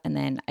stuff and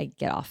then I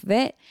get off of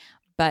it.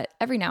 But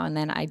every now and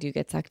then I do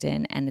get sucked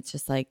in and it's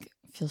just like,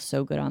 feels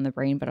so good on the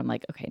brain, but I'm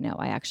like, okay, no,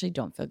 I actually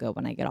don't feel good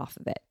when I get off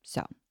of it.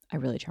 So I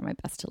really try my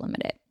best to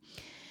limit it.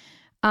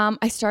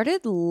 I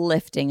started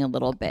lifting a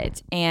little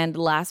bit, and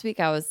last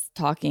week I was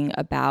talking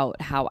about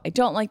how I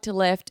don't like to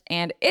lift,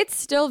 and it's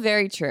still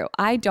very true.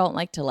 I don't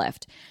like to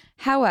lift.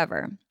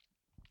 However,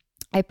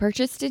 I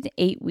purchased an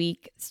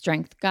 8-week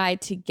strength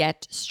guide to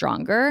get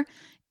stronger,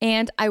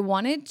 and I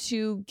wanted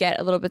to get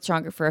a little bit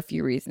stronger for a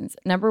few reasons.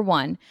 Number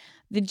one,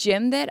 the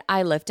gym that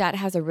I lift at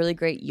has a really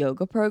great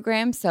yoga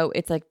program. So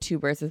it's like 2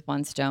 birds with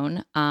 1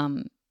 stone.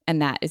 And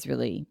that is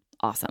really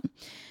awesome.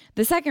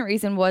 The second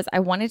reason was I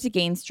wanted to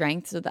gain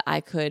strength so that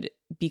I could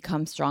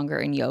become stronger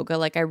in yoga.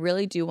 Like I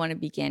really do want to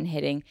begin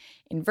hitting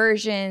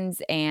inversions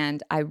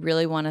and I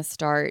really want to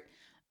start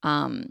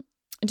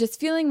just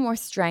feeling more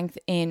strength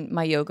in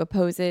my yoga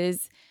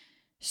poses.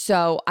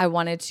 So I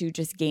wanted to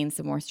just gain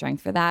some more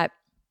strength for that.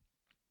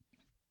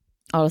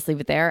 I'll just leave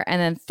it there. And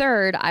then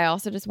third, I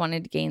also just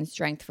wanted to gain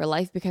strength for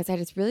life because I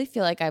just really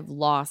feel like I've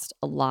lost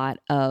a lot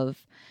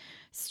of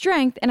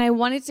strength and I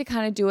wanted to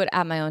kind of do it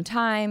at my own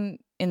time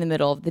in the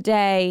middle of the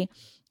day.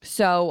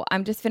 So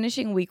I'm just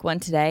finishing week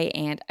 1 today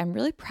and I'm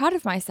really proud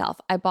of myself.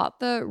 I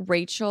bought the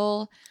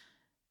Rachel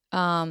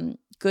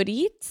Good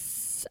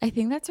Eats. I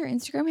think that's her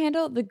Instagram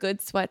handle, the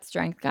Good Sweat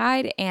Strength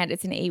Guide. And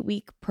it's an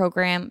 8-week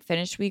program.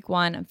 Finished week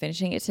 1. I'm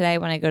finishing it today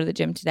when I go to the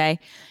gym today.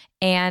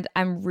 And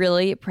I'm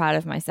really proud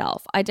of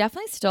myself. I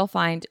definitely still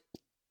find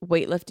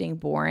weightlifting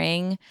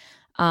boring.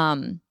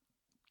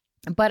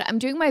 But I'm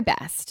doing my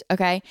best,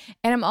 okay?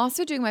 And I'm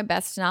also doing my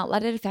best to not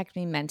let it affect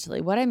me mentally.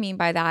 What I mean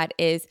by that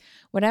is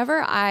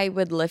whenever I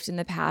would lift in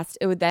the past,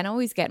 it would then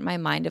always get in my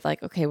mind of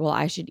like, okay, well,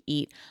 I should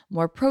eat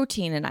more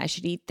protein and I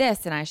should eat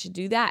this and I should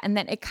do that. And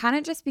then it kind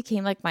of just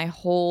became like my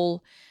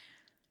whole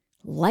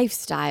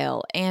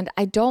lifestyle. And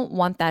I don't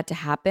want that to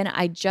happen.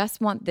 I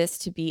just want this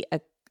to be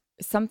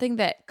something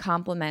that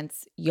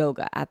complements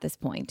yoga at this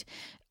point.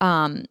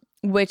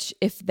 Which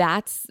if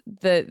that's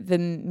the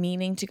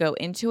meaning to go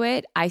into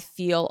it, I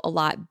feel a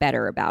lot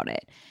better about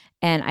it.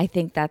 And I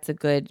think that's a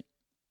good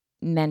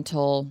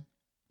mental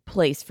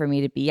place for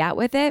me to be at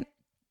with it.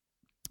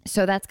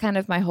 So that's kind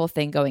of my whole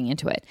thing going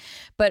into it.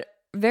 But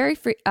very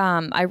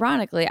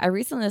ironically, I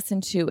recently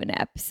listened to an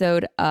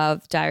episode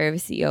of Diary of a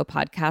CEO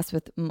podcast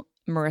with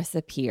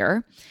Marissa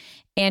Peer.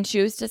 And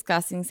she was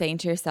discussing saying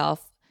to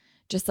herself,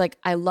 just like,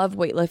 I love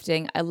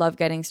weightlifting. I love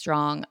getting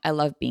strong. I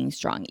love being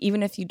strong.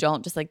 Even if you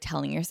don't, just like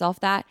telling yourself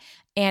that.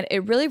 And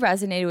it really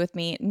resonated with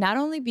me, not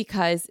only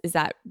because is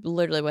that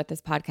literally what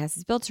this podcast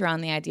is built around,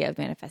 the idea of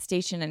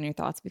manifestation and your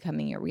thoughts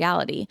becoming your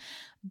reality,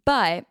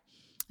 but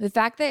the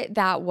fact that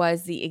that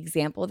was the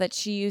example that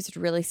she used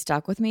really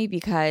stuck with me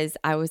because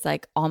I was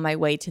like on my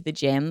way to the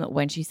gym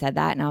when she said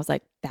that. And I was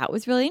like, that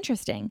was really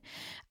interesting.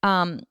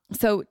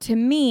 So to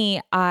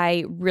me,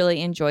 I really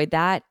enjoyed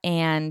that.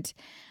 And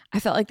I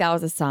felt like that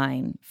was a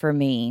sign for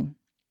me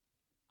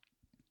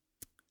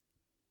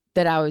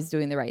that I was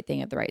doing the right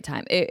thing at the right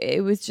time.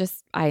 It was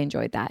just, I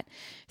enjoyed that.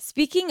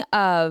 Speaking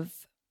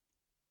of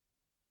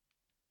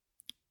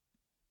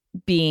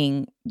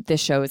the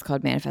show is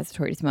called Manifest with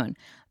Tori Simone.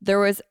 There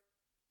was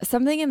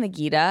something in the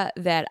Gita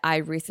that I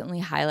recently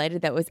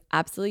highlighted that was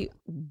absolutely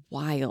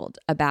wild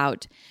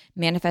about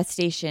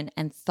manifestation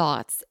and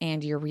thoughts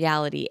and your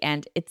reality.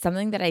 And it's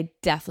something that I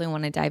definitely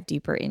want to dive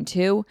deeper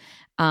into.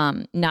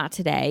 Not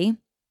today,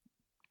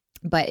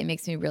 but it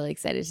makes me really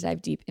excited to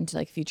dive deep into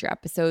like future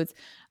episodes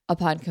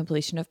upon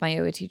completion of my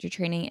yoga teacher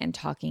training and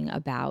talking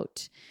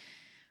about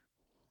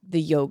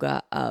the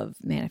yoga of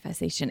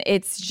manifestation.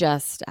 It's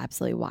just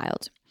absolutely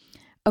wild.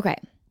 Okay.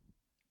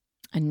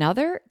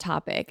 Another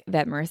topic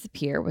that Marissa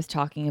Peer was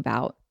talking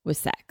about was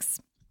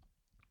sex.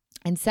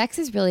 And sex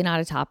is really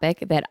not a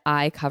topic that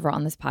I cover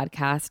on this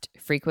podcast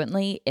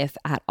frequently, if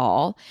at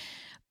all.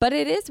 But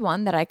it is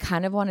one that I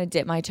kind of want to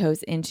dip my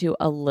toes into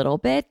a little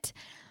bit,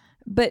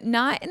 but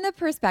not in the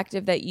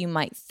perspective that you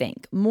might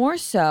think. More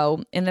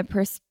so in the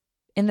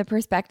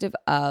perspective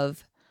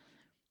of,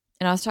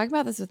 and I was talking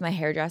about this with my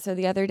hairdresser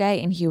the other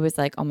day, and he was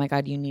like, oh my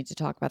God, you need to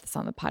talk about this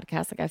on the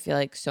podcast. Like, I feel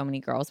like so many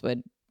girls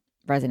would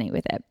resonate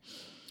with it.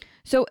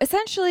 So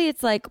essentially,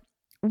 it's like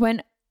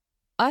when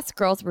us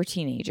girls were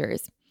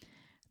teenagers,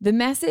 the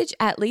message,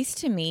 at least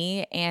to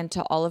me and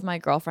to all of my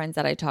girlfriends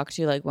that I talked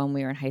to, like when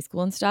we were in high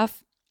school and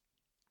stuff,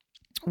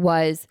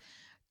 was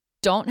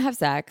don't have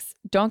sex,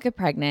 don't get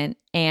pregnant.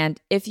 And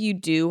if you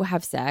do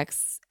have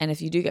sex and if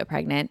you do get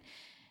pregnant,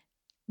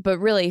 but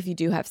really if you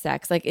do have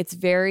sex, like it's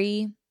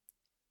very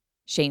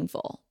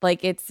shameful.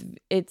 Like it's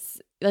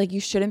like you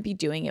shouldn't be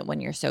doing it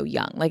when you're so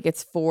young. Like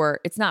it's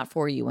not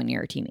for you when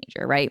you're a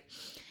teenager, right?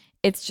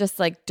 It's just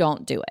like,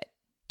 don't do it.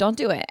 Don't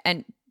do it.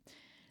 And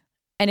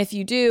if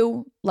you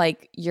do,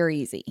 like you're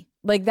easy.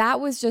 Like that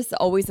was just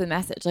always the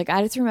message. Like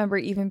I just remember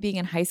even being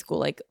in high school,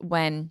 like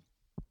when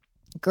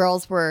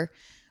girls were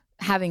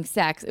having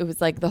sex, it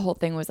was like the whole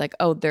thing was like,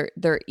 oh,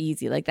 they're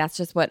easy. Like that's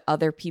just what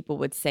other people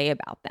would say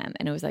about them.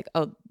 And it was like,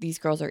 oh, these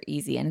girls are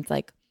easy. And it's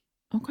like,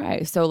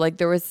 okay. So like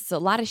there was a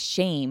lot of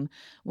shame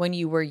when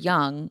you were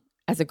young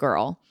as a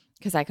girl,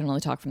 because I can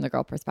only talk from the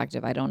girl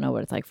perspective. I don't know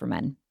what it's like for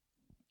men.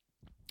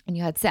 And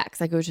you had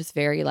sex. Like it was just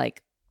very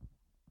like,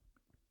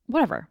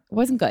 whatever. It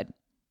wasn't good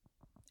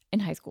in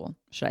high school,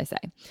 should I say.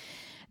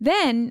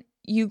 Then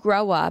you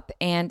grow up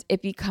and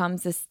it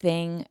becomes this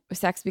thing,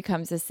 sex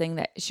becomes this thing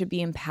that should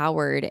be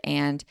empowered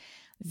and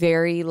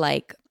very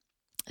like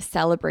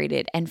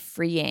celebrated and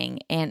freeing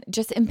and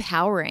just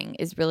empowering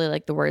is really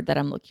like the word that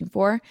I'm looking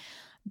for.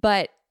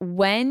 But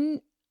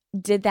when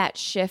did that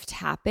shift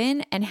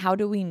happen and how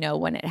do we know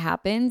when it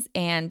happens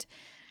and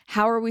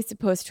how are we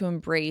supposed to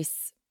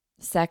embrace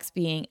sex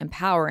being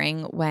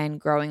empowering when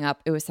growing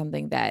up it was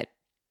something that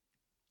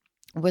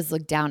was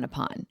looked down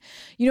upon?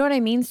 You know what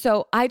I mean?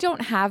 So I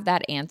don't have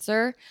that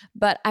answer,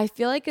 but I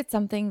feel like it's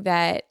something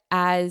that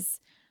as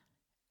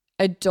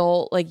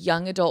adult, like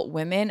young adult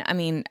women, I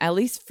mean, at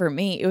least for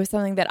me, it was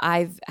something that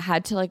I've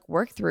had to like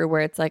work through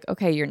where it's like,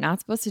 okay, you're not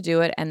supposed to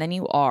do it. And then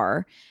you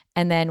are.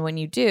 And then when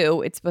you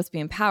do, it's supposed to be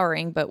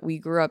empowering, but we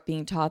grew up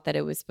being taught that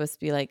it was supposed to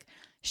be like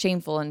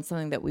shameful and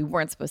something that we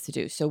weren't supposed to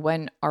do. So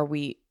when are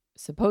we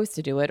supposed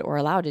to do it or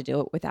allowed to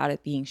do it without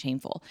it being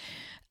shameful?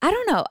 I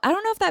don't know. I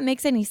don't know if that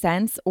makes any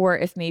sense or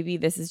if maybe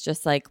this is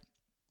just like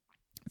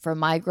from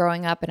my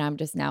growing up and I'm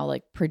just now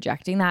like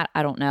projecting that.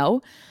 I don't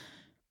know.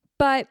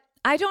 But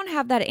I don't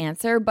have that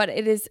answer, but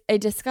it is a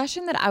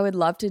discussion that I would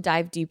love to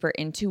dive deeper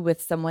into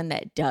with someone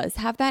that does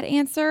have that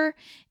answer.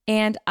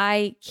 And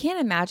I can't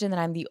imagine that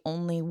I'm the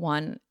only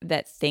one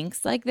that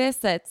thinks like this.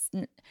 That's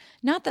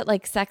not that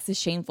like sex is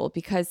shameful,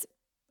 because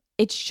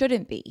it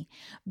shouldn't be.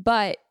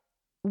 But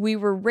we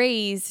were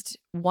raised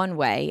one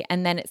way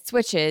and then it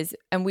switches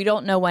and we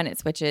don't know when it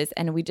switches,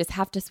 and we just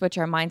have to switch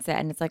our mindset.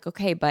 And it's like,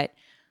 okay, but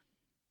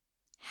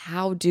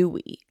how do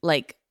we?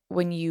 Like,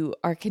 when you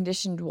are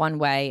conditioned one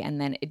way and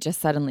then it just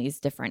suddenly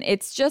is different.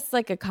 It's just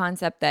like a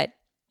concept that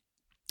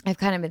I've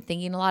kind of been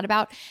thinking a lot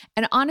about.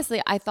 And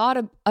honestly, I thought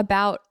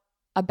about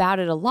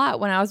it a lot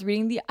when I was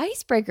reading the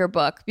Icebreaker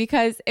book,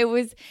 because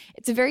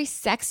it's a very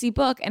sexy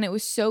book and it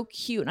was so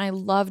cute and I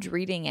loved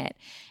reading it.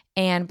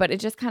 But it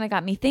just kind of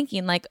got me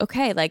thinking, like,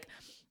 okay, like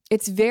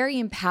it's very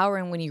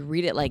empowering when you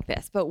read it like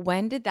this, but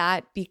when did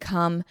that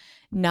become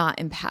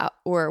not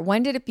or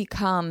when did it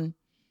become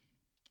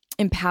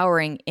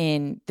empowering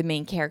in the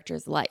main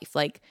character's life?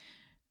 Like,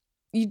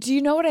 do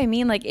you know what I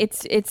mean? Like,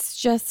 it's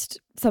just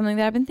something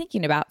that I've been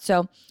thinking about.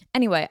 So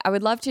anyway, I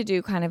would love to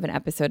do kind of an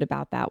episode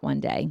about that one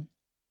day.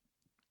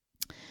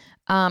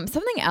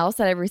 Something else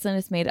that I've recently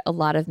just made a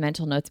lot of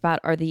mental notes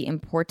about are the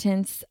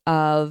importance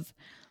of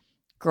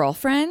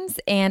girlfriends.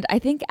 And I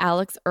think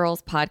Alex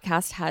Earle's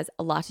podcast has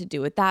a lot to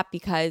do with that,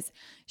 because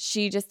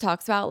she just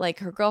talks about like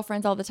her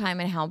girlfriends all the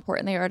time and how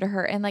important they are to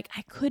her. And like,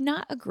 I could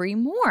not agree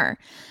more.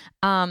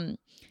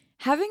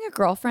 Having a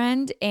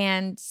girlfriend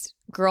and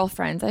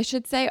girlfriends, I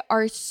should say,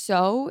 are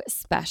so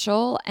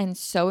special and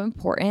so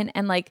important.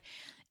 And like,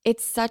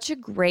 it's such a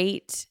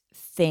great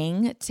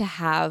thing to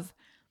have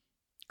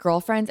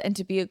girlfriends and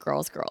to be a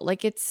girl's girl.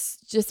 Like, it's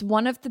just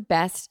one of the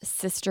best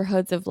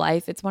sisterhoods of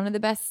life. It's one of the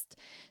best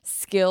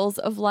skills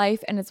of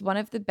life. And it's one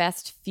of the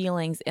best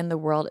feelings in the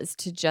world, is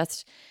to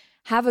just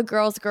have a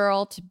girl's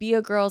girl, to be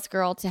a girl's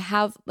girl, to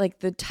have like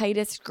the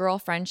tightest girl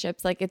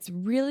friendships. Like, it's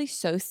really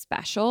so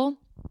special.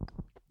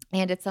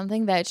 And it's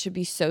something that should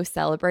be so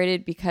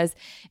celebrated, because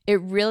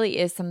it really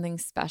is something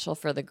special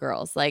for the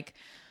girls. Like,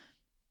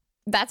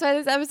 that's why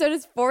this episode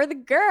is for the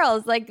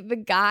girls. Like, the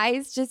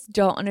guys just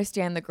don't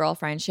understand the girl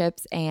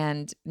friendships,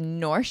 and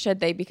nor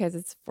should they, because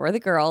it's for the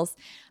girls.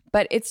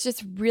 But it's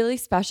just really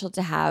special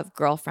to have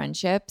girl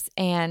friendships.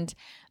 And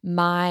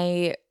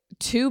my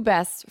two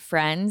best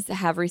friends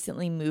have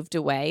recently moved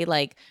away.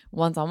 Like,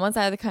 one's on one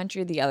side of the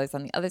country, the other's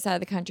on the other side of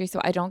the country. So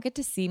I don't get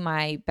to see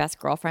my best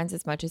girlfriends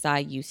as much as I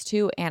used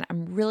to. And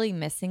I'm really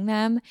missing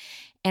them.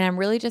 And I'm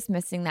really just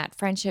missing that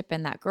friendship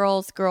and that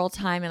girl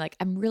time. And like,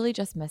 I'm really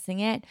just missing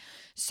it.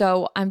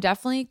 So I'm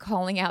definitely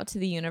calling out to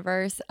the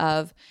universe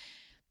of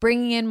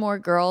bringing in more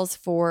girls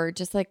for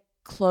just like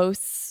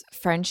close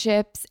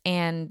friendships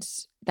and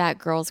that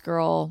girl's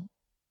girl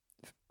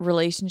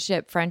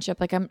relationship, friendship.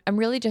 Like, I'm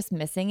really just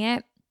missing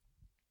it.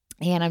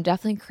 And I'm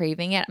definitely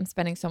craving it. I'm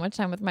spending so much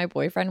time with my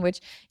boyfriend,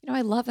 which, you know,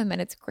 I love him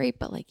and it's great,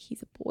 but like,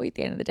 he's a boy at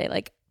the end of the day.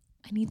 Like,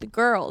 I need the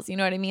girls, you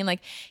know what I mean? Like,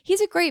 he's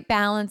a great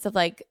balance of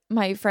like,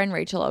 my friend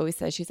Rachel always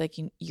says, she's like,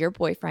 your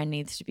boyfriend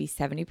needs to be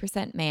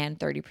 70% man,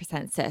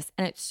 30% cis.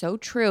 And it's so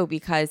true,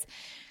 because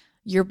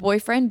your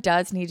boyfriend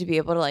does need to be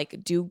able to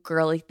like do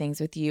girly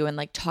things with you and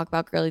like talk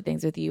about girly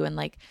things with you and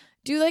like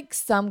do like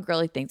some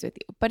girly things with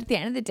you. But at the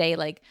end of the day,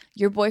 like,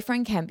 your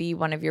boyfriend can be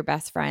one of your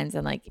best friends.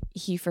 And like,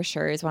 he for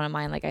sure is one of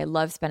mine. Like, I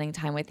love spending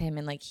time with him,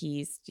 and like,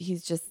 he's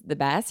just the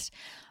best.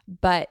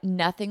 But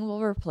nothing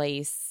will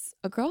replace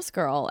a girl's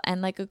girl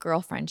and like a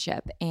girl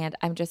friendship. And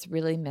I'm just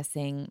really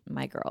missing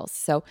my girls.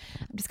 So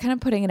I'm just kind of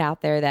putting it out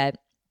there that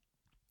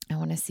I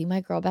want to see my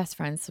girl best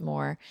friends some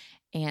more.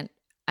 And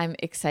I'm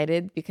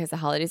excited because the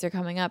holidays are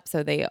coming up.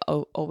 So they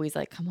always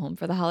like come home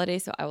for the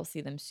holidays. So I will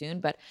see them soon.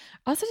 But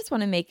I also just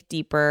want to make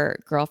deeper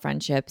girl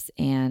friendships.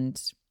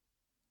 And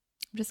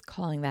I'm just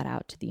calling that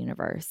out to the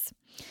universe.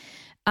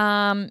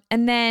 And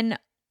then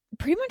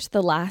pretty much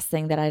the last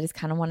thing that I just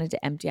kind of wanted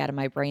to empty out of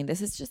my brain,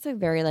 this is just a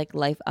very like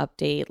life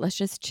update, let's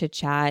just chit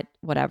chat,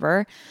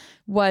 whatever,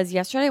 was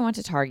yesterday I went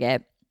to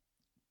Target.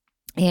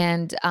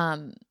 And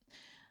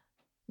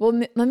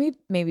well, let me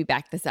maybe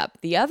back this up.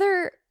 The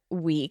other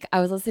week,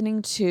 I was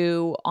listening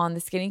to on the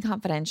Skinny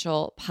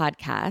Confidential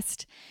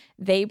podcast.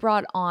 They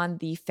brought on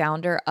the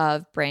founder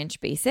of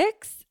Branch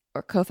Basics,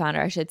 or co-founder,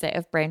 I should say,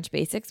 of Branch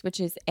Basics, which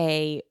is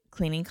a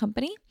cleaning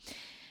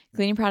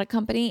product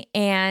company.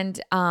 And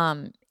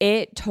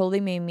it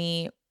totally made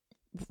me,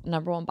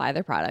 number one, buy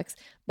their products,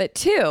 but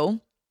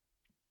two,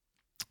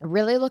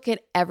 really look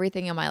at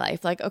everything in my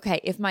life. Like, okay,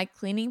 if my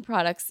cleaning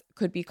products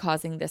could be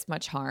causing this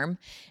much harm,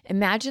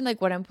 imagine like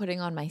what I'm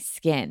putting on my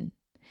skin.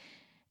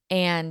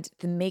 And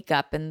the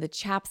makeup and the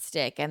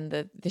chapstick and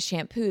the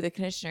shampoo, the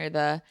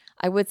conditioner,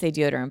 I would say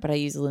deodorant, but I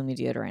use Lumi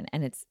deodorant,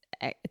 and it's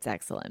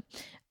excellent.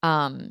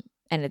 And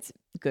it's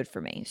good for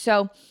me.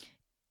 So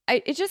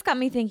it just got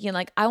me thinking,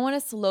 like, I want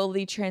to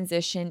slowly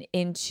transition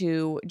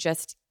into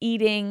just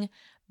eating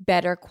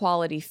better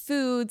quality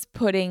foods,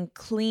 putting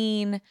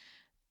clean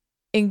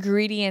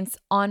ingredients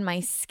on my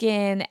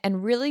skin,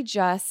 and really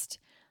just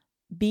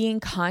being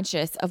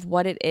conscious of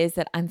what it is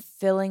that I'm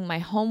filling my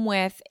home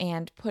with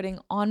and putting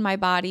on my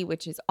body,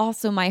 which is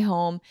also my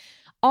home.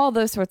 all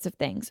those sorts of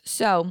things.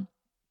 So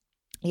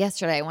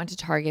yesterday I went to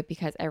Target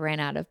because I ran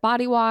out of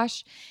body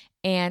wash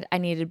and I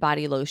needed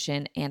body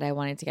lotion and I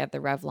wanted to get the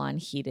Revlon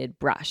heated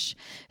brush.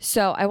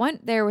 So I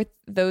went there with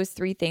those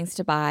 3 things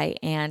to buy,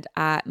 and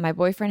my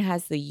boyfriend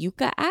has the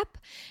Yuka app,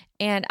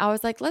 and I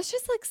was like, let's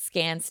just like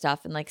scan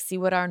stuff and like see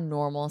what our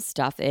normal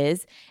stuff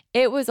is.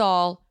 It was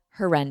all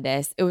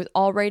horrendous. It was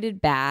all rated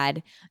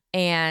bad,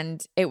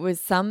 and it was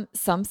some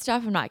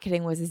stuff, I'm not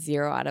kidding, was a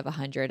 0 out of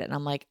 100, and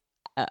I'm like,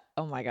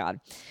 oh my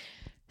God.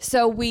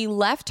 So we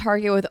left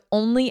Target with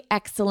only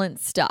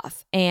excellent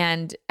stuff,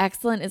 and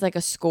excellent is like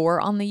a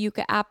score on the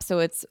Yuka app. So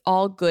it's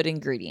all good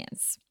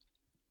ingredients.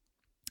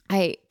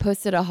 I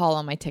posted a haul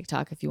on my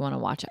TikTok if you want to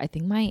watch it. I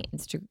think my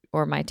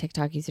my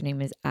TikTok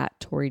username is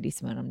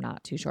 @ToriDeSimone. I'm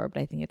not too sure, but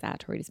I think it's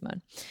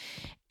 @ToriDeSimone.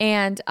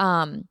 And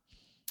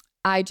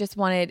I just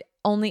wanted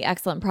only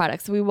excellent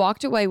products. So we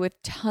walked away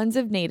with tons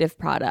of Native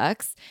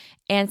products.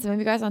 And some of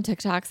you guys on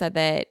TikTok said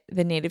that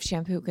the Native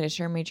shampoo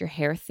conditioner made your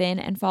hair thin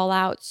and fall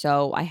out.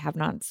 So I have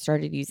not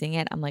started using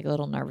it. I'm like a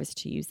little nervous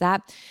to use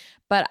that.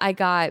 But I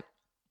got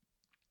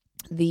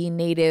the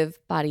Native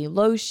body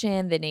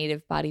lotion, the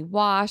Native body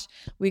wash.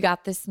 We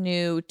got this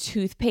new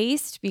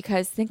toothpaste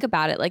because think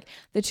about it, like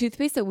the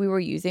toothpaste that we were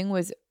using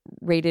was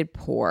rated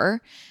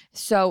poor.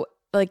 So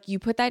like you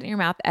put that in your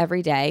mouth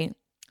every day,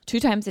 2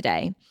 times a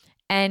day,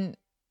 and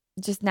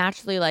just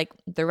naturally like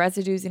the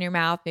residues in your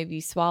mouth, maybe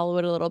you swallow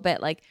it a little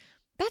bit, like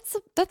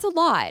that's a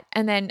lot.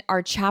 And then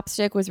our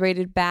chapstick was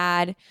rated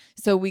bad.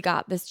 So we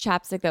got this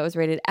chapstick that was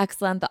rated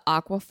excellent. The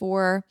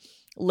Aquaphor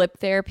Lip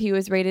Therapy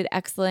was rated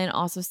excellent.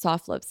 Also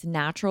Soft Lips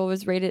Natural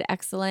was rated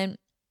excellent.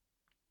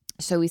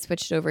 So we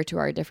switched over to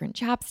our different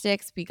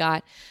chapsticks. We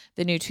got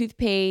the new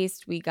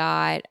toothpaste. We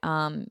got,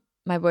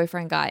 my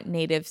boyfriend got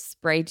Native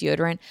spray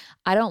deodorant.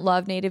 I don't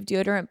love Native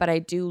deodorant, but I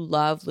do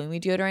love Lumi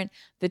deodorant.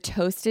 The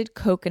toasted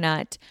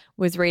coconut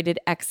was rated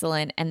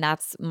excellent, and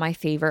that's my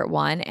favorite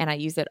one. And I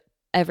use it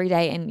every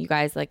day. And you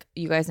guys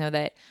know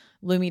that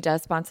Lumi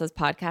does sponsor this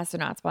podcast. They're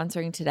not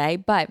sponsoring today,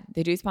 but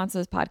they do sponsor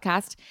this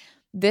podcast.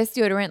 This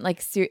deodorant,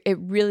 like it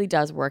really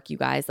does work, you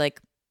guys. Like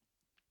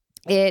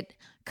it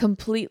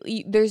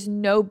completely, there's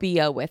no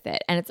BO with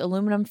it, and it's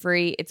aluminum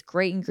free. It's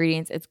great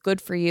ingredients. It's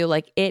good for you.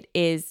 Like it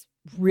is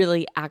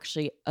really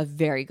actually a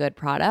very good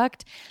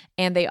product.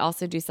 And they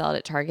also do sell it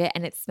at Target,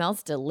 and it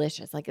smells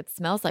delicious. Like it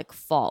smells like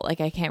fall.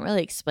 Like I can't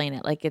really explain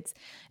it. Like it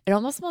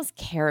almost smells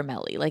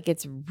caramelly. Like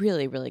it's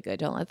really, really good.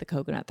 Don't let the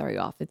coconut throw you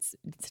off. It's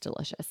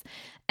delicious.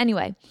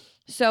 Anyway,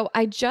 so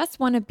I just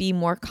want to be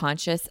more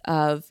conscious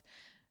of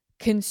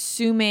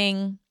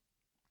consuming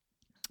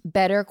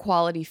better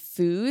quality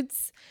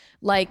foods.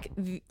 Like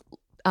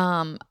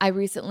I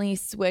recently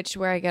switched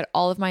where I get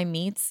all of my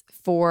meats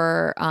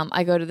for,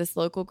 I go to this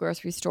local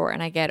grocery store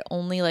and I get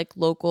only like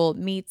local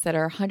meats that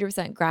are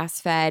 100% grass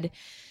fed.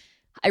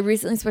 I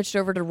recently switched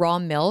over to raw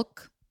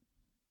milk.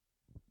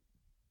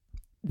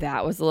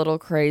 That was a little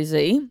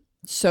crazy.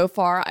 So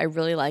far, I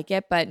really like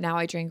it, but now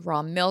I drink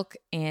raw milk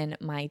in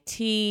my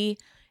tea.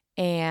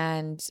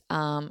 And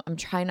I'm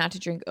trying not to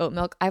drink oat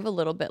milk. I have a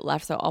little bit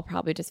left, so I'll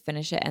probably just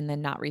finish it and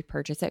then not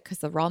repurchase it, because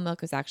the raw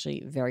milk is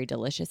actually very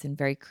delicious and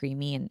very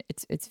creamy, and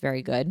it's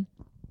very good.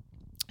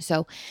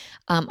 So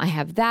I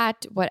have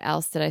that. What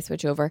else did I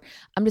switch over?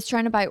 I'm just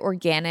trying to buy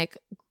organic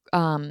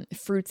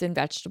fruits and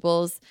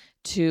vegetables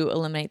to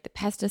eliminate the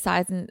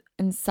pesticides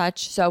and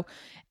such. So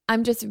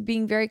I'm just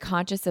being very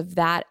conscious of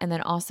that, and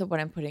then also what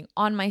I'm putting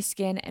on my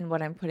skin and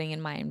what I'm putting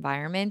in my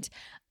environment.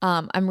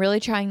 I'm really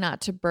trying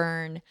not to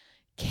burn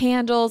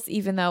candles,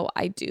 even though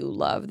I do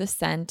love the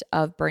scent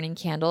of burning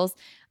candles.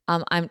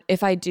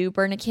 If I do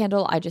burn a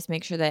candle, I just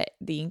make sure that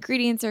the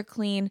ingredients are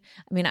clean.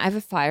 I mean, I have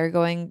a fire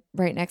going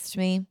right next to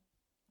me.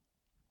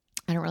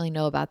 I don't really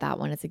know about that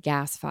one. It's a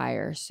gas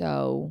fire,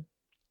 so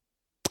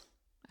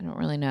I don't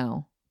really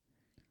know.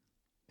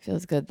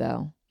 Feels good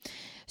though.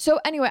 So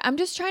anyway, I'm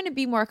just trying to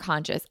be more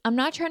conscious. I'm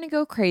not trying to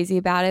go crazy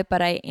about it,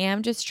 but I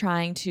am just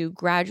trying to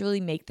gradually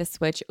make the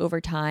switch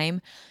over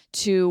time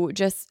to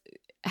just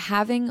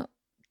having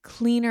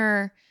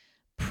cleaner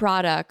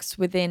products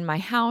within my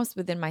house,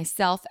 within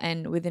myself,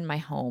 and within my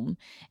home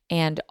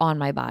and on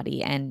my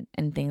body and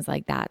things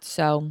like that.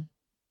 So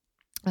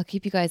I'll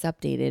keep you guys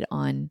updated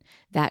on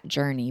that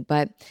journey,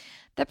 but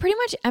that pretty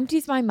much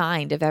empties my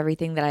mind of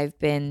everything that I've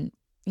been,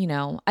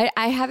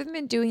 I haven't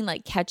been doing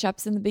like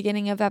catch-ups in the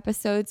beginning of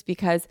episodes,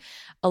 because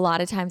a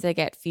lot of times I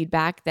get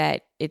feedback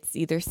that it's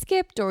either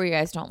skipped or you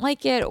guys don't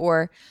like it,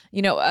 or,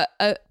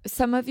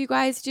 some of you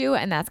guys do.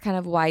 And that's kind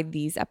of why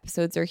these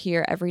episodes are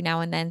here every now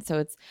and then. So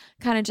it's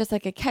kind of just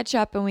like a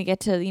catch-up, and we get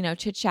to,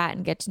 chit chat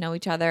and get to know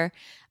each other.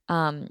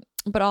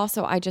 But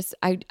also I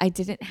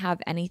didn't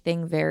have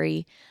anything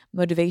very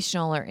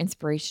motivational or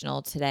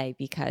inspirational today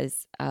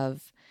because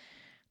of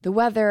the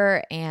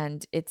weather,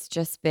 and it's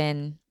just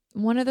been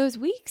one of those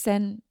weeks,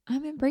 and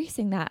I'm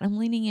embracing that. I'm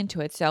leaning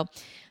into it. So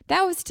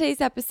that was today's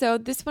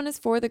episode. This one is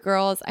for the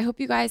girls. I hope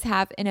you guys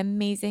have an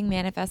amazing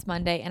Manifest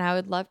Monday, and I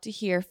would love to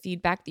hear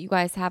feedback that you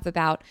guys have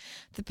about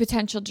the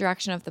potential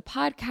direction of the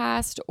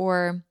podcast,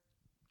 or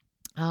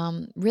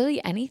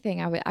really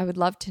anything. I would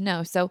love to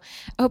know. So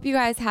I hope you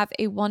guys have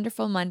a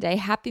wonderful Monday.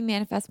 Happy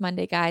Manifest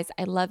Monday, guys.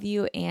 I love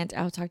you, and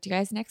I'll talk to you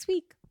guys next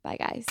week. Bye,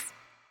 guys.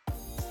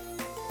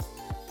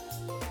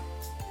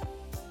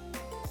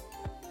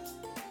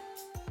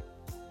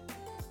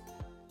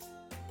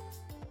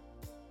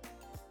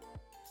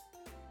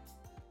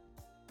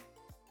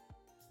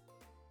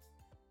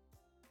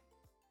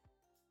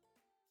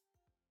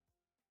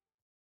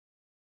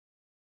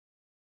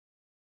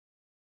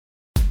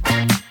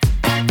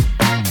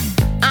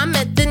 I'm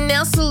at the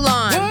nail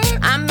salon.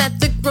 I'm at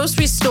the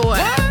grocery store.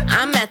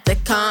 I'm at the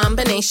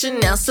combination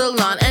nail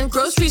salon and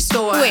grocery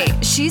store. Wait,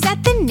 she's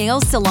at the nail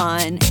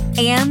salon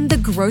and the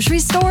grocery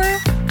store?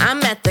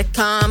 I'm at the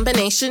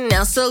combination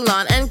nail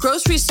salon and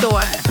grocery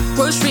store.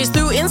 Groceries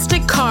through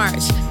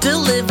Instacart,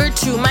 delivered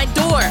to my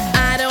door.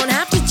 I don't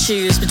have to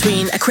choose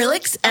between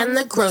acrylics and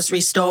the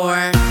grocery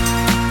store.